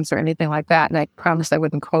any names or anything like that. And I promised I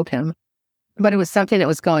wouldn't quote him. But it was something that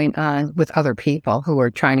was going on with other people who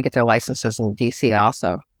were trying to get their licenses in DC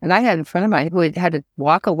also. And I had a friend of mine who had to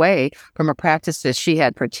walk away from a practice that she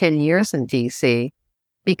had for 10 years in DC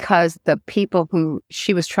because the people who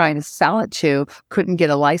she was trying to sell it to couldn't get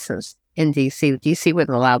a license in DC. DC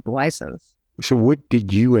wouldn't allow the license. So what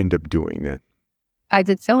did you end up doing then? I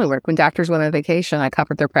did selling work. When doctors went on vacation, I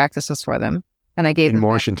covered their practices for them. And I gave in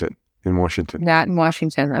Washington. Not in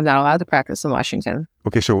Washington. I'm not allowed to practice in Washington.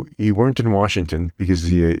 Okay, so you weren't in Washington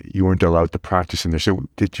because you weren't allowed to practice in there. So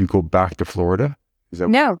did you go back to Florida?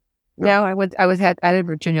 No. I had a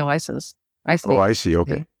Virginia license. I see.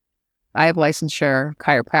 Okay. I have licensure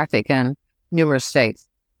chiropractic in numerous states.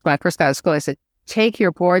 When I first got out of school, I said, take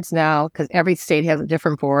your boards now, because every state has a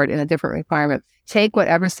different board and a different requirement. Take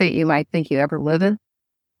whatever state you might think you ever live in,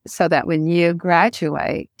 so that when you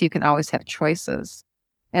graduate, you can always have choices.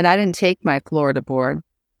 And I didn't take my Florida board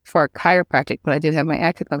for chiropractic, but I did have my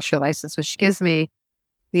acupuncture license, which gives me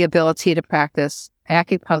the ability to practice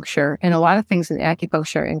acupuncture. And a lot of things in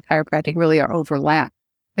acupuncture and chiropractic really are overlap,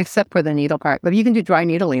 except for the needle part. But you can do dry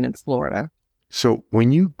needling in Florida. So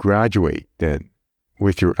when you graduate then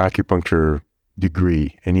with your acupuncture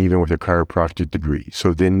degree and even with a chiropractic degree,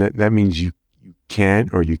 so then that means you can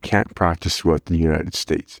or you can't practice throughout the United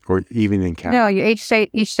States or even in Canada? No, each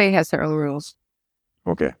state has their own rules.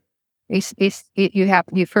 Okay.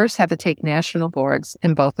 You first have to take national boards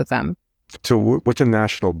in both of them. So what's a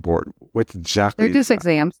national board? What exactly? They're just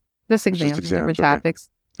exams. Different topics.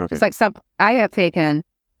 Okay. It's like I have taken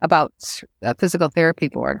about a physical therapy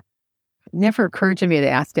board. It never occurred to me to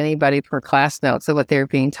ask anybody for class notes of what they were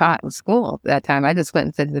being taught in school at that time. I just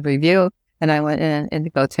went and did the review, and I went in and to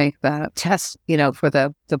go take the test, for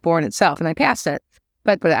the board itself, and I passed it.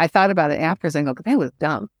 But I thought about it afterwards and go, that was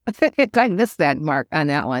dumb. I missed that mark on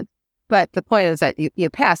that one. But the point is that you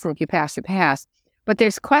pass, and if you pass, you pass. But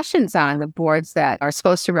there's questions on the boards that are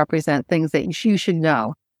supposed to represent things that you should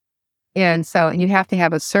know. And so you have to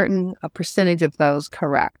have a percentage of those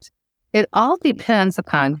correct. It all depends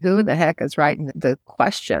upon who the heck is writing the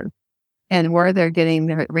question and where they're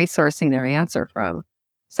resourcing their answer from.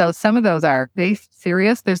 So some of those are very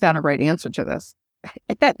serious. There's not a right answer to this.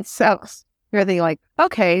 So you're thinking like,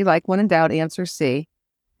 okay, like when in doubt, answer C,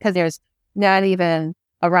 because there's not even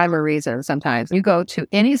a rhyme or reason sometimes. You go to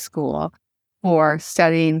any school for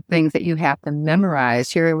studying things that you have to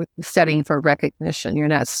memorize. You're studying for recognition. You're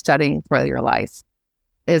not studying for your life.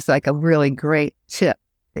 It's like a really great tip.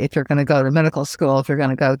 If you're going to go to medical school, if you're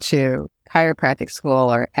going to go to chiropractic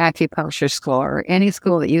school or acupuncture school or any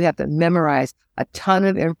school that you have to memorize a ton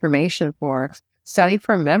of information for, study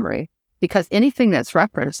for memory, because anything that's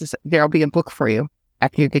referenced, there'll be a book for you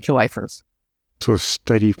after you get your license. So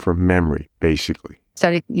study for memory, basically.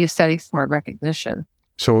 You study for recognition.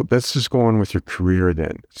 So let's just go on with your career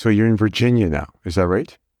then. So you're in Virginia now, is that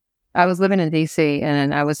right? I was living in DC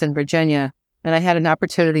and I was in Virginia, and I had an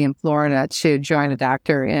opportunity in Florida to join a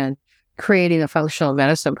doctor in creating a functional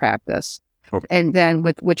medicine practice. Okay. And then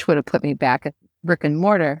which would have put me back at brick and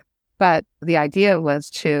mortar. But the idea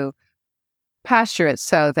was to posture it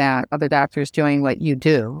so that other doctors doing what you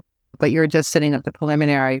do, but you're just sitting at the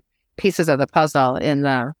preliminary pieces of the puzzle. And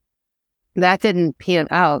that didn't pan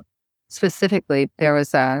out. Specifically, there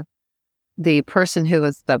was the person who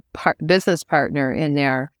was the business partner in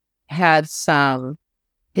there had some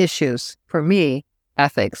issues for me,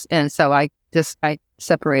 ethics. And so I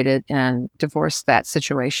separated and divorced that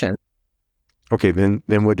situation. Okay, then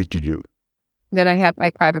what did you do? Then I had my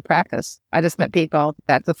private practice. I just met people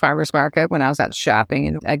at the farmer's market when I was out shopping,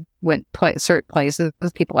 and I went certain places.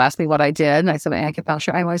 People asked me what I did, and I said,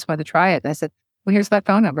 acupuncture. I always wanted to try it. And I said, well, here's my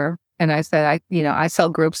phone number. And I said, I sell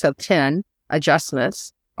groups of 10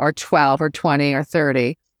 adjustments, or 12 or 20 or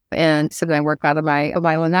 30. And so then I work out of my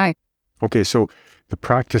lanai. Okay, so the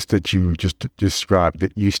practice that you just described,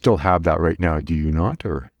 that you still have that right now, do you not?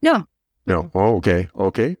 Or No. Oh, okay.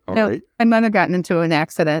 All right. My mother got into an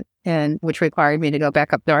accident, which required me to go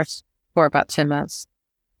back up north for about 10 months.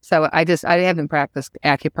 So I haven't practiced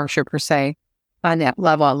acupuncture per se on that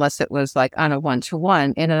level, unless it was like on a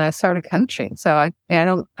 1-to-1. And then I started coaching. So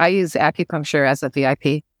I use acupuncture as a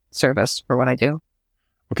VIP service for what I do.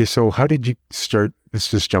 Okay, so how did you start let's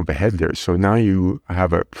just jump ahead there. So now you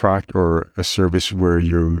have a product or a service where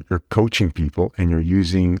you're coaching people, and you're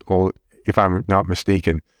using all, if I'm not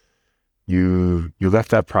mistaken, you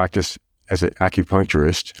left that practice as an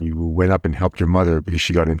acupuncturist. You went up and helped your mother because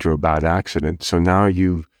she got into a bad accident. So now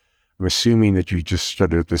I'm assuming that you just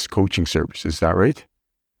started this coaching service. Is that right?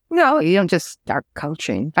 No, you don't just start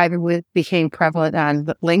coaching. I became prevalent on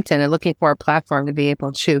LinkedIn and looking for a platform to be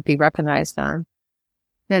able to be recognized on.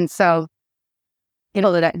 And so,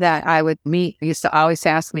 that I would meet used to always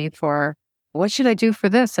ask me for, what should I do for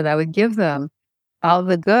this? And I would give them all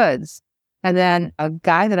the goods. And then a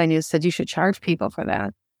guy that I knew said, you should charge people for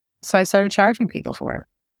that. So I started charging people for it.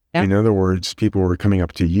 Yeah. In other words, people were coming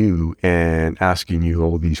up to you and asking you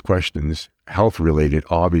all these questions, health related,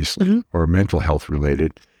 obviously, or mental health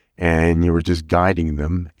related. And you were just guiding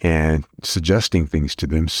them and suggesting things to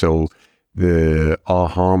them. So the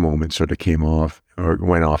aha moment sort of came off or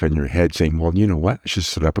went off in your head saying, well, you know what? I should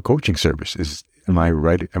set up a coaching service. Am I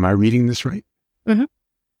right? Am I reading this right? Mm-hmm.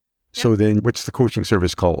 So then what's the coaching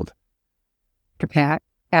service called? Dr. Pat.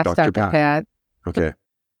 Ask Dr. Pat. Okay.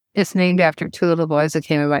 It's named after two little boys that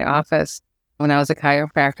came in my office when I was a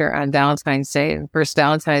chiropractor on Valentine's Day. And first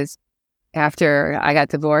Valentine's after I got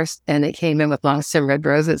divorced, and they came in with long stem red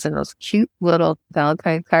roses and those cute little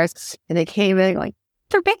Valentine cards. And they came in like,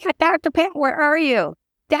 Dr. Pat, where are you?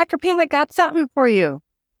 Dr. Pat, I got something for you.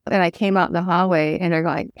 And I came out in the hallway and they're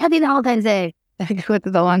going, Happy Valentine's Day. With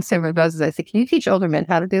the long stem red roses, I said, can you teach older men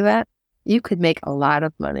how to do that? You could make a lot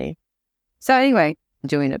of money. So anyway,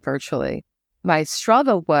 doing it virtually. My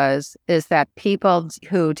struggle is that people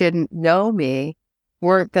who didn't know me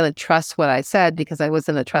weren't going to trust what I said because I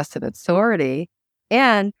wasn't a trusted authority.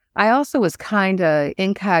 And I also was kind of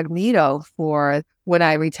incognito for when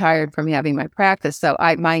I retired from having my practice. So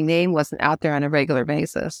my name wasn't out there on a regular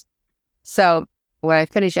basis. So when I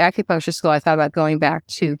finished acupuncture school, I thought about going back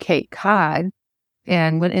to Cape Cod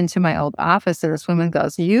and went into my old office. And this woman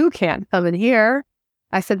goes, you can't come in here.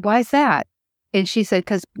 I said, why is that? And she said,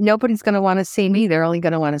 because nobody's going to want to see me. They're only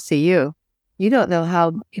going to want to see you. You don't know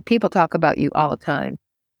how people talk about you all the time.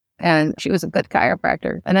 And she was a good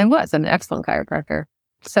chiropractor. And I was an excellent chiropractor.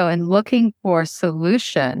 So in looking for a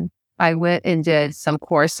solution, I went and did some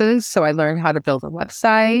courses. So I learned how to build a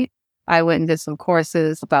website. I went and did some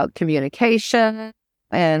courses about communication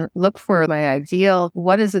and look for my ideal.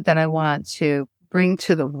 What is it that I want to bring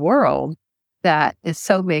to the world that is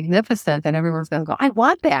so magnificent that everyone's going to go, I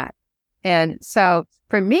want that. And so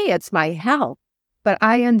for me, it's my health. But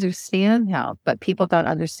I understand health, but people don't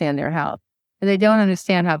understand their health. And they don't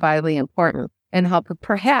understand how vitally important and how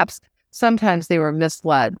perhaps sometimes they were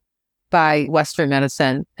misled by Western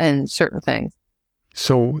medicine and certain things.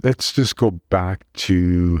 So let's just go back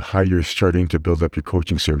to how you're starting to build up your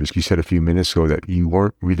coaching service. You said a few minutes ago that you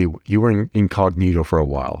were incognito for a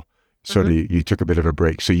while. So you took a bit of a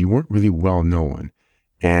break. So you weren't really well known.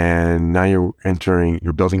 And now you're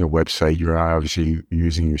building a website. You're obviously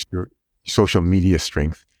using your social media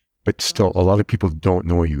strength, but still a lot of people don't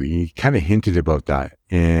know you. You kind of hinted about that.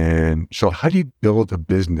 And so how do you build a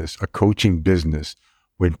business, a coaching business,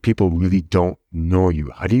 when people really don't know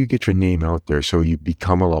you? How do you get your name out there so you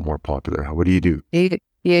become a lot more popular? What do you do? You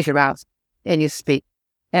use your mouth and you speak.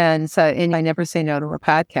 And I never say no to a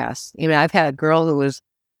podcast. I've had a girl who was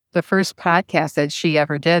the first podcast that she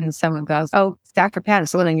ever did, and someone goes, oh, Dr. Pat,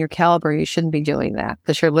 it's in your caliber. You shouldn't be doing that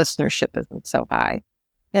because your listenership isn't so high.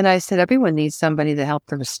 And I said, everyone needs somebody to help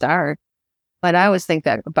them start. But I always think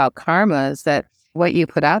that about karma is that what you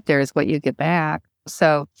put out there is what you get back.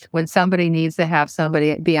 So when somebody needs to have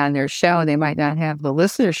somebody be on their show and they might not have the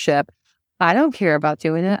listenership, I don't care about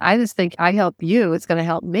doing it. I just think I help you. It's going to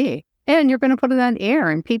help me. And you're going to put it on air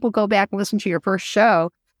and people go back and listen to your first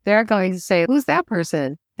show. They're going to say, who's that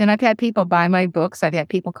person? And I've had people buy my books. I've had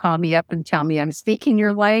people call me up and tell me I'm speaking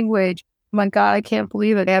your language. My God, I can't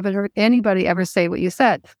believe it. I haven't heard anybody ever say what you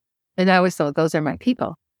said. And I always thought, those are my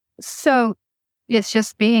people. So it's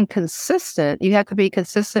just being consistent. You have to be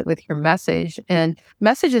consistent with your message. And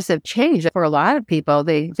messages have changed for a lot of people.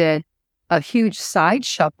 They did a huge side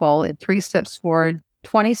shuffle and 3 steps forward,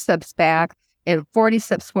 20 steps back, and 40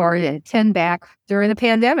 steps forward and 10 back during the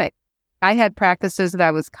pandemic. I had practices that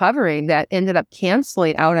I was covering that ended up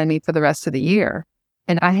canceling out on me for the rest of the year.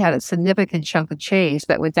 And I had a significant chunk of change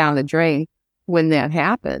that went down the drain when that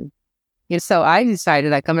happened. So I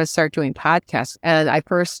decided I'm going to start doing podcasts. And I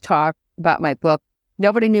first talked about my book.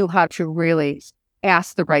 Nobody knew how to really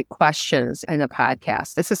ask the right questions in a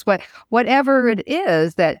podcast. This is whatever it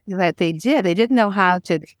is that they did. They didn't know how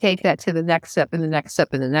to take that to the next step and the next step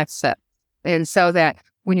and the next step. And so that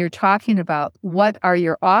when you're talking about what are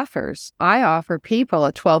your offers, I offer people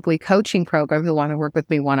a 12-week coaching program who want to work with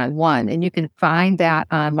me one-on-one. And you can find that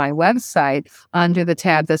on my website under the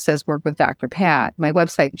tab that says Work with Dr. Pat. My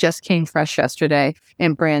website just came fresh yesterday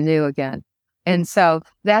and brand new again. And so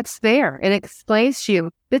that's there. It explains to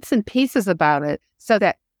you bits and pieces about it so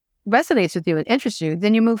that resonates with you and interests you.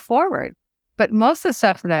 Then you move forward. But most of the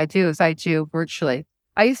stuff that I do is I do virtually.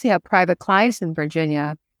 I used to have private clients in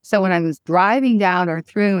Virginia. So when I was driving down or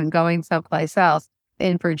through and going someplace else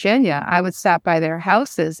in Virginia, I would stop by their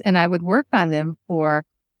houses and I would work on them for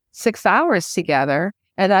 6 hours together.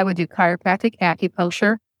 And I would do chiropractic,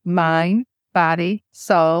 acupuncture, mind, body,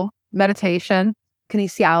 soul, meditation,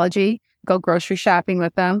 kinesiology, go grocery shopping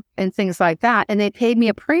with them and things like that. And they paid me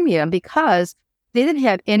a premium because they didn't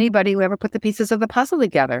have anybody who ever put the pieces of the puzzle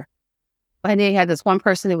together. And they had this one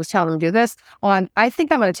person who was telling them to do this. I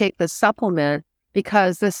think I'm going to take this supplement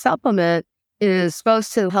because this supplement is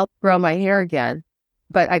supposed to help grow my hair again.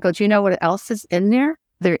 But I go, do you know what else is in there?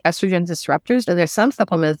 They're estrogen disruptors. And there's some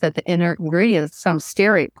supplements that the inner ingredients, some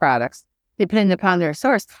steroid products, depending upon their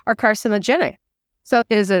source, are carcinogenic. So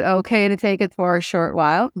is it okay to take it for a short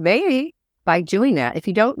while? Maybe by doing that. If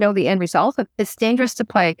you don't know the end result, it's dangerous to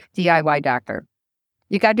play DIY doctor.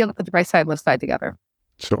 You got to be able to put the right side and left side together.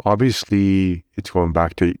 So obviously, it's going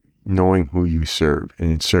back to knowing who you serve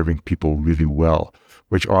and serving people really well,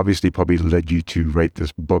 which obviously probably led you to write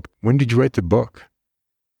this book. When did you write the book?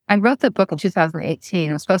 I wrote the book in 2018.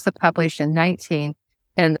 It was supposed to publish in 19.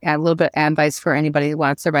 And a little bit of advice for anybody who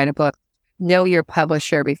wants to write a book. Know your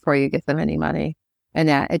publisher before you give them any money. And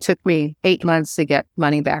that it took me 8 months to get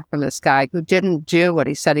money back from this guy who didn't do what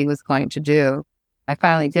he said he was going to do. I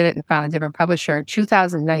finally did it and found a different publisher. In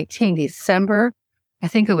 2019, December, I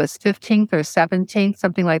think it was 15th or 17th,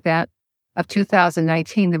 something like that, of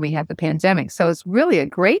 2019, then we had the pandemic. So it's really a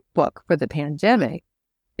great book for the pandemic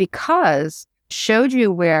because it showed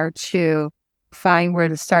you where to find where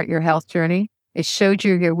to start your health journey. It showed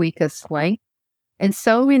you your weakest link. And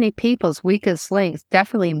so many people's weakest links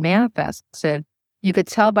definitely manifested. You could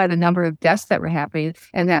tell by the number of deaths that were happening.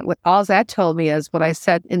 And that what all that told me is what I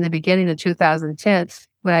said in the beginning of 2010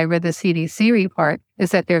 when I read the CDC report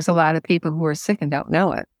is that there's a lot of people who are sick and don't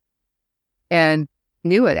know it and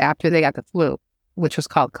knew it after they got the flu, which was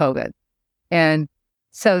called COVID. And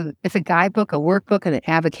so it's a guidebook, a workbook, and an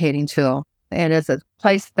advocating tool. And it's a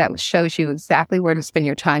place that shows you exactly where to spend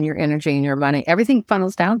your time, your energy, and your money. Everything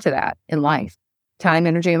funnels down to that in life. Time,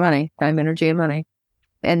 energy, and money. Time, energy, and money.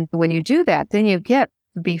 And when you do that, then you get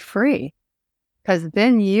to be free because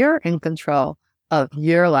then you're in control of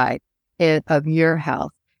your life and of your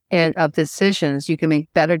health and of decisions. You can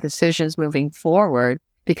make better decisions moving forward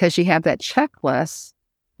because you have that checklist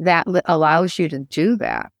that allows you to do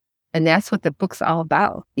that. And that's what the book's all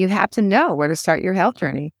about. You have to know where to start your health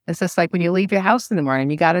journey. It's just like when you leave your house in the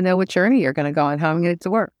morning, you got to know what journey you're going to go on, how I'm going to get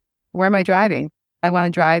to work. Where am I driving? I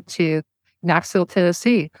want to drive to Knoxville,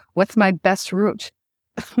 Tennessee. What's my best route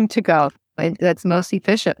to go that's most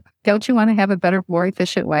efficient? Don't you want to have a better, more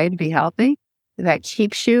efficient way to be healthy that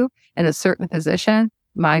keeps you in a certain position,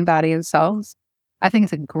 mind, body, and soul? I think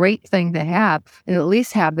it's a great thing to have and at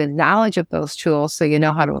least have the knowledge of those tools so you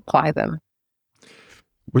know how to apply them.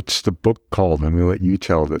 What's the book called? I'm going to let you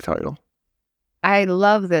tell the title. I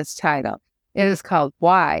love this title. It is called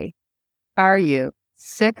Why Are You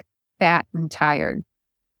Sick, Fat, and Tired?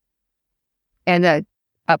 And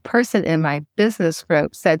a person in my business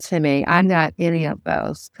group said to me, I'm not any of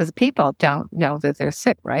those because people don't know that they're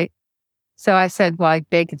sick, right? So I said, well, I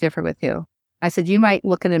beg to differ with you. I said, you might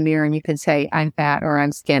look in a mirror and you can say, I'm fat or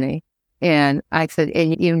I'm skinny. And I said,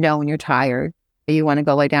 and you know when you're tired, you want to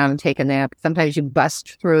go lay down and take a nap. Sometimes you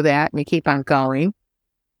bust through that and you keep on going,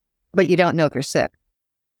 but you don't know if you're sick.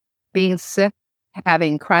 Being sick,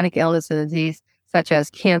 having chronic illness and disease such as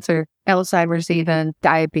cancer, Alzheimer's even,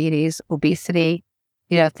 diabetes, obesity,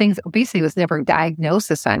 things. Obesity was never a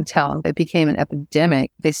diagnosis until it became an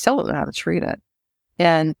epidemic. They still don't know how to treat it.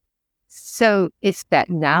 And so it's that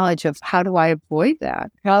knowledge of how do I avoid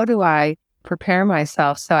that? How do I prepare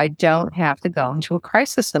myself so I don't have to go into a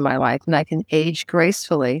crisis in my life and I can age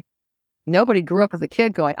gracefully? Nobody grew up as a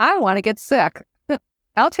kid going, I want to get sick.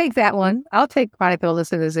 I'll take that one. I'll take chronic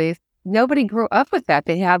illness and disease. Nobody grew up with that.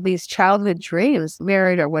 They have these childhood dreams,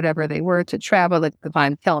 married or whatever they were, to travel, like to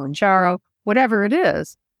climb Kilimanjaro, whatever it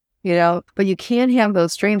is, but you can't have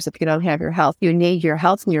those dreams if you don't have your health. You need your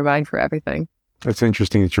health and your mind for everything. That's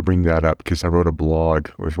interesting that you bring that up because I wrote a blog.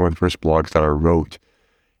 It was one of the first blogs that I wrote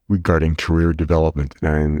regarding career development.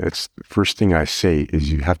 And it's the first thing I say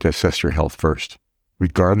is you have to assess your health first,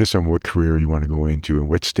 regardless of what career you want to go into and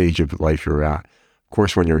what stage of life you're at. Of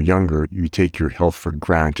course, when you're younger, you take your health for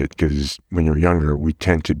granted because when you're younger, we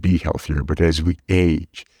tend to be healthier. But as we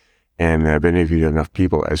age, and I've interviewed enough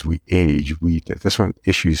people, as we age, that's when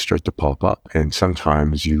issues start to pop up. And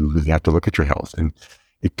sometimes you really have to look at your health. And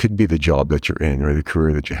it could be the job that you're in or the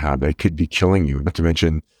career that you have that could be killing you. Not to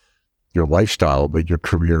mention your lifestyle, but your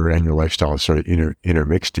career and your lifestyle sort of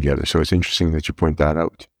intermixed together. So it's interesting that you point that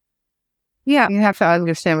out. Yeah, you have to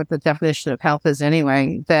understand what the definition of health is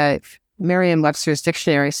anyway. That Merriam-Webster's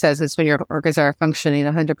dictionary says it's when your organs are functioning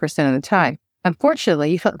 100% of the time.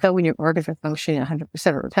 Unfortunately, you don't know when your organs are functioning 100%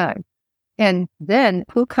 of the time. And then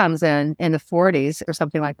who comes in the 40s or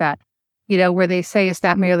something like that, where they say it's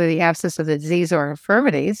not merely the absence of the disease or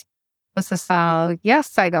infirmities. It's this,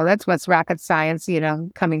 yes, I know that's what's rocket science,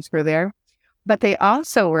 coming through there. But they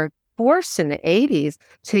also were forced in the 80s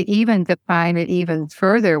to even define it even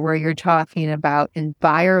further, where you're talking about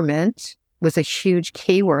environment was a huge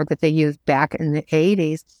keyword that they used back in the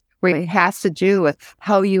 80s, where it has to do with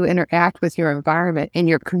how you interact with your environment and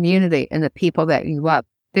your community and the people that you love.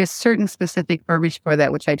 There's certain specific verbiage for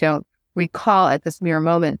that, which I don't recall at this mere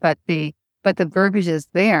moment, but the verbiage is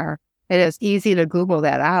there. It is easy to Google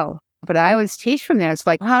that out. But I always teach from there. It's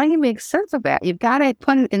like, how do you make sense of that? You've got to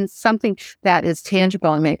put it in something that is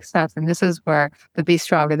tangible and makes sense. And this is where the Be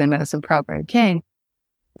Stronger Than Medicine program came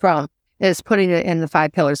from, is putting it in the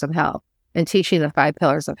 5 pillars of health and teaching the 5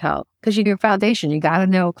 pillars of health. Because your foundation, you got to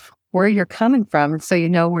know where you're coming from so you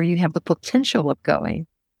know where you have the potential of going.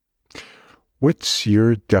 What's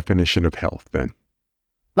your definition of health then?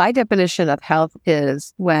 My definition of health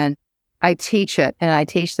is when I teach it, and I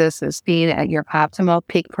teach this as being at your optimal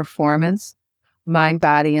peak performance, mind,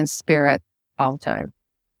 body, and spirit all the time.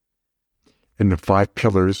 And the 5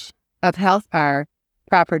 pillars of health are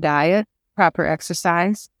proper diet, proper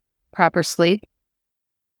exercise, proper sleep,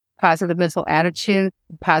 positive mental attitude,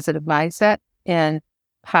 positive mindset, and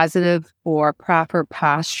positive or proper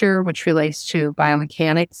posture, which relates to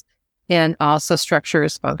biomechanics, and also structure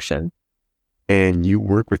as function. And you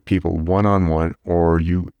work with people one-on-one,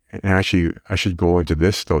 and actually, I should go into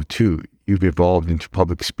this though too. You've evolved into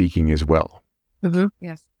public speaking as well. Mm-hmm.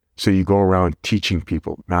 Yes. So you go around teaching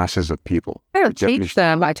people, masses of people. I don't teach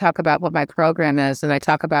them. I talk about what my program is, and I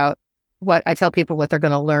talk about I tell people what they're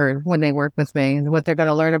going to learn when they work with me. And what they're going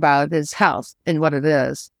to learn about is health and what it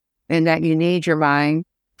is, and that you need your mind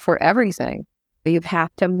for everything. But you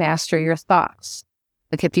have to master your thoughts.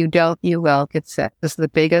 Like if you don't, you will get sick. This is the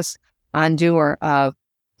biggest undoer of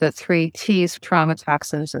the 3 T's, trauma,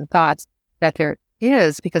 toxins, and thoughts that there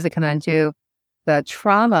is, because it can undo the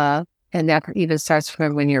trauma. And that even starts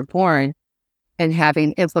from when you're born and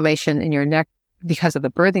having inflammation in your neck because of the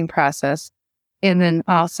birthing process. And then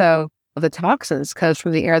also the toxins comes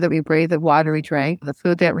from the air that we breathe, the water we drink, the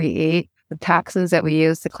food that we eat, the toxins that we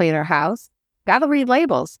use to clean our house. Got to read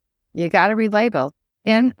labels. You got to read labels.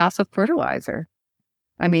 And also fertilizer.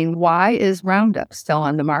 I mean, why is Roundup still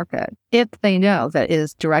on the market if they know that it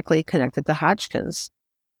is directly connected to Hodgkin's?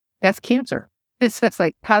 That's cancer. It's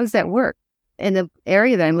like, how does that work? In the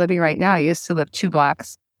area that I'm living right now, I used to live 2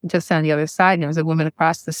 blocks just on the other side. And there was a woman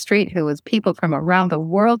across the street people from around the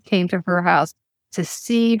world came to her house to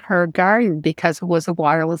see her garden because it was a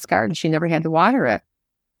waterless garden. She never had to water it.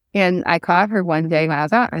 And I caught her one day when I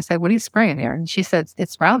was out. I said, what are you spraying there? And she said,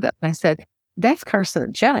 it's Roundup. And I said, that's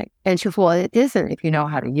carcinogenic. And she said, well, it isn't if you know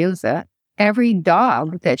how to use it. Every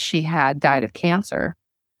dog that she had died of cancer,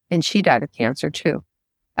 and she died of cancer too.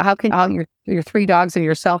 How can all your 3 dogs and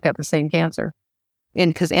yourself have the same cancer?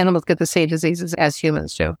 And because animals get the same diseases as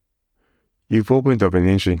humans do. You've opened up an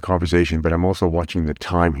interesting conversation, but I'm also watching the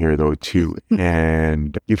time here though too.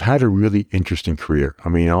 And you've had a really interesting career. I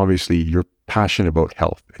mean, obviously you're passionate about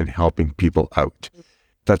health and helping people out.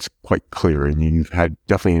 That's quite clear. And you've had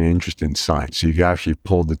definitely an interest in science. So you've actually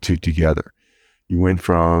pulled the 2 together. You went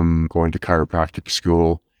from going to chiropractic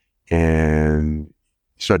school and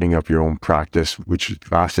setting up your own practice, which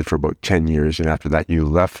lasted for about 10 years. And after that, you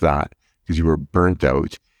left that because you were burnt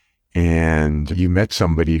out. And you met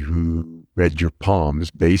somebody who read your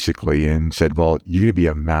palms basically and said, well, you're going to be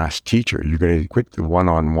a mass teacher. You're going to quit the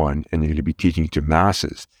one-on-one and you're going to be teaching to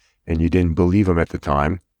masses. And you didn't believe him at the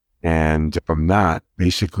time. And from that,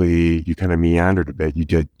 basically, you kind of meandered a bit. You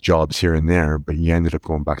did jobs here and there, but you ended up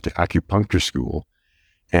going back to acupuncture school.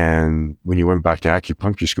 And when you went back to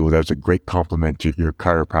acupuncture school, that was a great compliment to your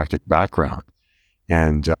chiropractic background.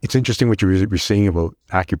 And it's interesting what you were saying about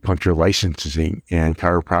acupuncture licensing and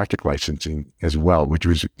chiropractic licensing as well, which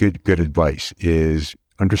was good advice, is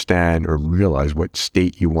understand or realize what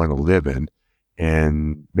state you want to live in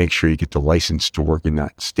and make sure you get the license to work in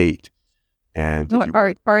that state. And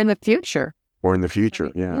or in the future. Or in the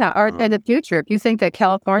future, yeah. Yeah, or in the future, if you think that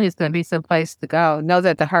California is going to be some place to go, know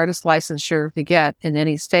that the hardest licensure to get in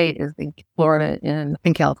any state is in Florida and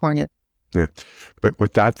in California. Yeah. But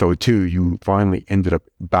with that, though, too, you finally ended up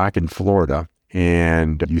back in Florida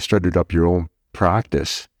and you started up your own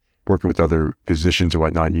practice, working with other physicians and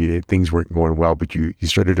whatnot. Things weren't going well, but you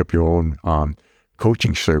started up your own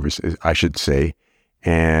coaching service, I should say.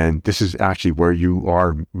 And this is actually where you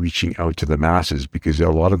are reaching out to the masses, because a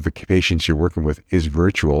lot of the patients you're working with is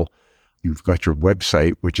virtual. You've got your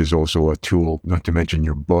website, which is also a tool, not to mention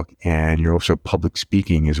your book, and you're also public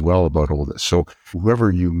speaking as well about all this. So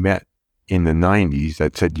whoever you met in the 90s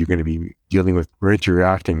that said you're going to be dealing with or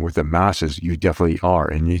interacting with the masses, you definitely are.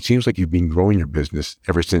 And it seems like you've been growing your business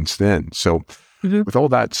ever since then. So with all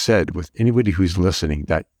that said, with anybody who's listening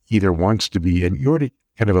that either wants to be, and you already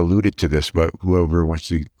kind of alluded to this, but whoever wants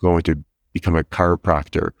to go into become a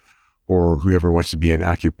chiropractor, or whoever wants to be an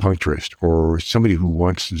acupuncturist, or somebody who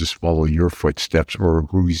wants to just follow your footsteps, or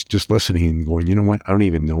who's just listening and going, you know what, I don't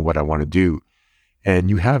even know what I want to do. And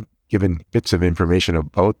you have given bits of information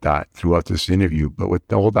about that throughout this interview. But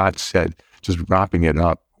with all that said, just wrapping it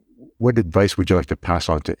up, what advice would you like to pass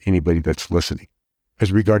on to anybody that's listening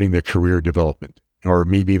as regarding their career development, or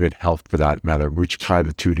maybe even health for that matter, which tie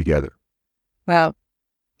the two together? Well,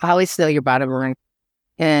 always know your bottom line.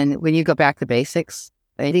 And when you go back to basics,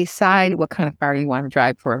 they decide what kind of car you want to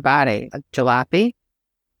drive for a body, a jalopy,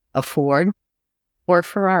 a Ford, or a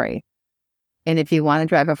Ferrari. And if you want to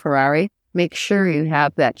drive a Ferrari, make sure you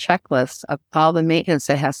have that checklist of all the maintenance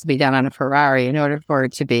that has to be done on a Ferrari in order for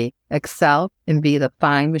it to be excel and be the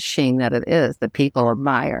fine machine that it is that people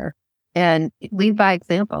admire. And lead by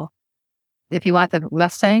example. If you want the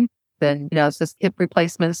Mustang, then, it's just hip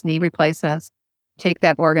replacements, knee replacements, take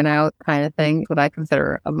that organ out kind of thing, what I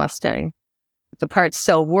consider a Mustang. If the parts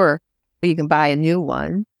still work, you can buy a new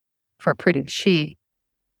one for pretty cheap,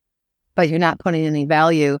 but you're not putting any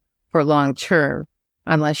value for long term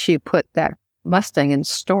unless you put that Mustang in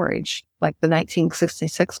storage, like the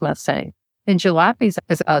 1966 Mustang. And jalopies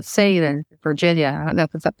is a saying in Virginia. I don't know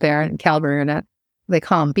if it's up there in Calgary or not. They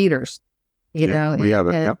call them beaters. We have it.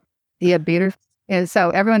 Yep. Yeah, beaters. And so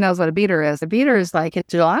everyone knows what a beater is. A beater is like a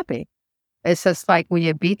jalopy. It's just like when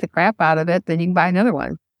you beat the crap out of it, then you can buy another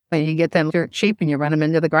one. When you get them dirt cheap and you run them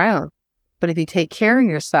into the ground. But if you take care of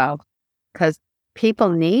yourself, because people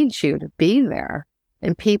need you to be there,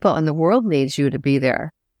 and people in the world needs you to be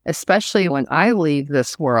there, especially when I leave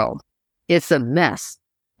this world. It's a mess.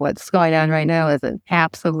 What's going on right now is an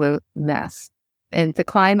absolute mess. And to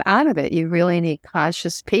climb out of it, you really need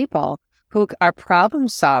conscious people who are problem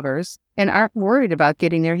solvers and aren't worried about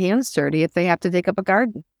getting their hands dirty if they have to dig up a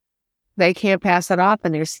garden. They can't pass it off,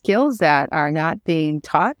 and their skills that are not being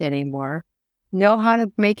taught anymore. Know how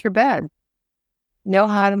to make your bed. Know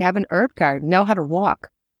how to have an herb garden. Know how to walk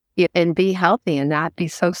and be healthy and not be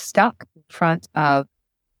so stuck in front of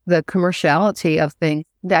the commerciality of things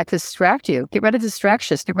that distract you. Get rid of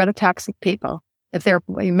distractions. Get rid of toxic people. If they're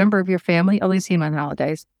a member of your family, only see them on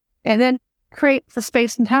holidays. And then create the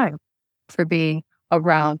space and time for being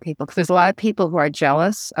around people. Because there's a lot of people who are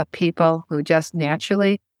jealous of people who just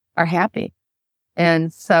naturally are happy.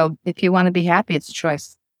 And so if you want to be happy, it's a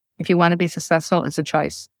choice. If you want to be successful, it's a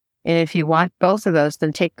choice. And if you want both of those,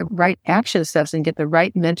 then take the right action steps and get the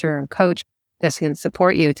right mentor and coach that can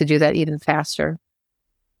support you to do that even faster.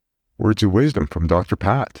 Words of wisdom from Dr.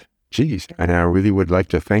 Pat. Geez. And I really would like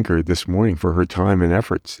to thank her this morning for her time and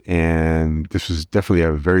efforts. And this was definitely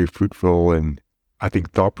a very fruitful and, I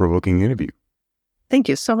think, thought-provoking interview. Thank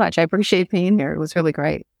you so much. I appreciate being here. It was really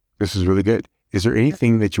great. This is really good. Is there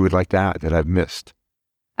anything that you would like to add that I've missed?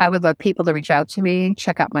 I would love people to reach out to me,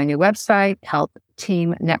 check out my new website,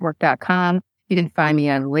 healthteamnetwork.com. You can find me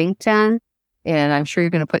on LinkedIn, and I'm sure you're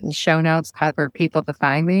going to put in show notes how for people to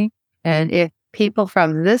find me. And if people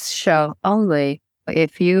from this show only,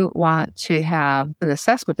 if you want to have an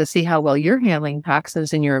assessment to see how well you're handling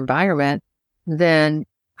toxins in your environment, then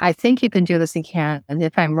I think you can do this again. And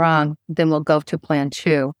if I'm wrong, then we'll go to plan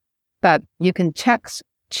 2. But you can text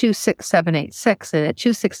 26786, and at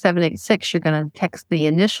 26786, you're going to text the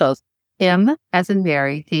initials M as in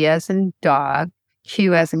Mary, D as in dog,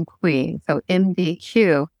 Q as in queen. So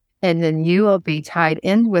MDQ. And then you will be tied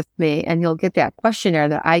in with me, and you'll get that questionnaire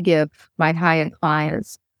that I give my high-end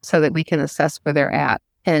clients so that we can assess where they're at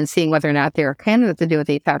and seeing whether or not they're a candidate to do a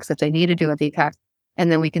detox, if they need to do a detox. And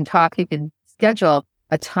then we can talk, you can schedule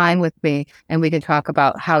a time with me, and we can talk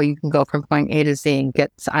about how you can go from point A to Z and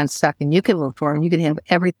get unstuck, and you can move forward, and you can have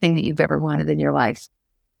everything that you've ever wanted in your life.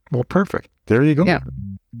 Well, perfect. There you go. Yeah.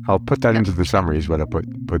 I'll put that into the summary is what I put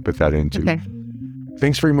that into. Okay.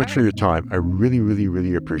 Thanks very much for your time. I really, really,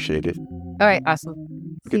 really appreciate it. All right. Awesome.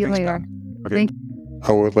 See you thanks, later. Pat. Okay. Thank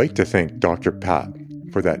I would like to thank Dr. Pat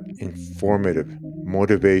for that informative,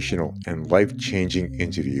 motivational, and life-changing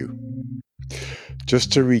interview.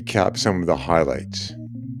 Just to recap some of the highlights.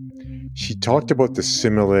 She talked about the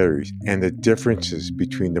similarities and the differences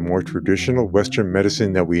between the more traditional Western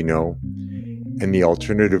medicine that we know and the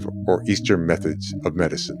alternative or Eastern methods of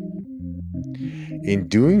medicine. In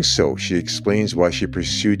doing so, she explains why she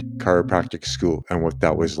pursued chiropractic school and what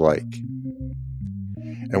that was like.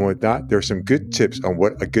 And with that, there are some good tips on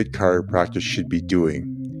what a good chiropractor should be doing.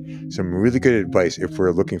 Some really good advice if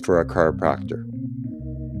we're looking for a chiropractor.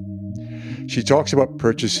 She talks about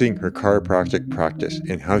purchasing her chiropractic practice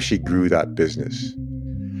and how she grew that business.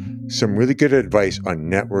 Some really good advice on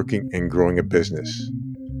networking and growing a business.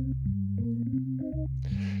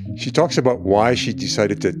 She talks about why she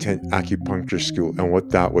decided to attend acupuncture school and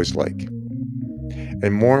what that was like.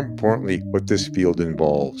 And more importantly, what this field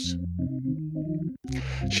involves.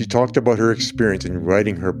 She talked about her experience in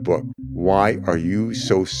writing her book, Why Are You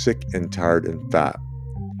So Sick and Tired and Fat?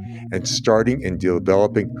 And starting and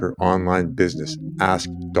developing her online business, Ask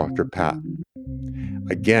Dr. Pat.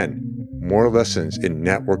 Again, more lessons in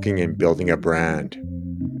networking and building a brand.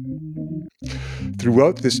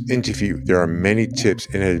 Throughout this interview, there are many tips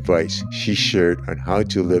and advice she shared on how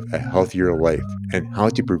to live a healthier life and how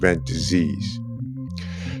to prevent disease.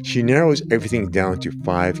 She narrows everything down to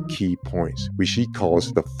 5 key points, which she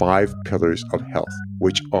calls the 5 pillars of health,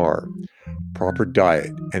 which are proper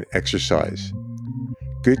diet and exercise,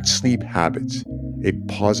 good sleep habits, a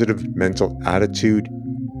positive mental attitude,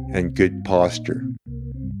 and good posture.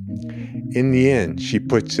 In the end, she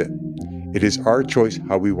puts it is our choice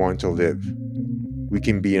how we want to live. We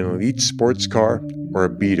can be an elite sports car or a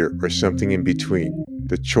beater or something in between.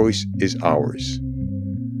 The choice is ours.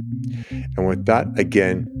 And with that,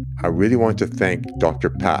 again, I really want to thank Dr.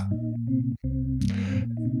 Pat.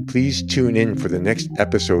 Please tune in for the next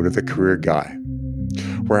episode of The Career Guy,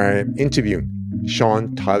 where I am interviewing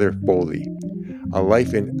Sean Tyler Foley, a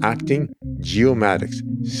life in acting, geomatics,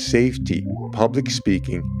 safety, public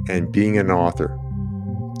speaking, and being an author.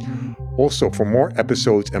 Also, for more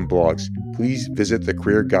episodes and blogs, please visit the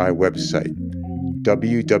Career Guy website,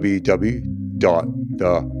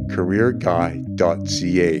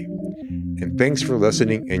 www.thecareerguy.ca. And thanks for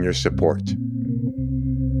listening and your support.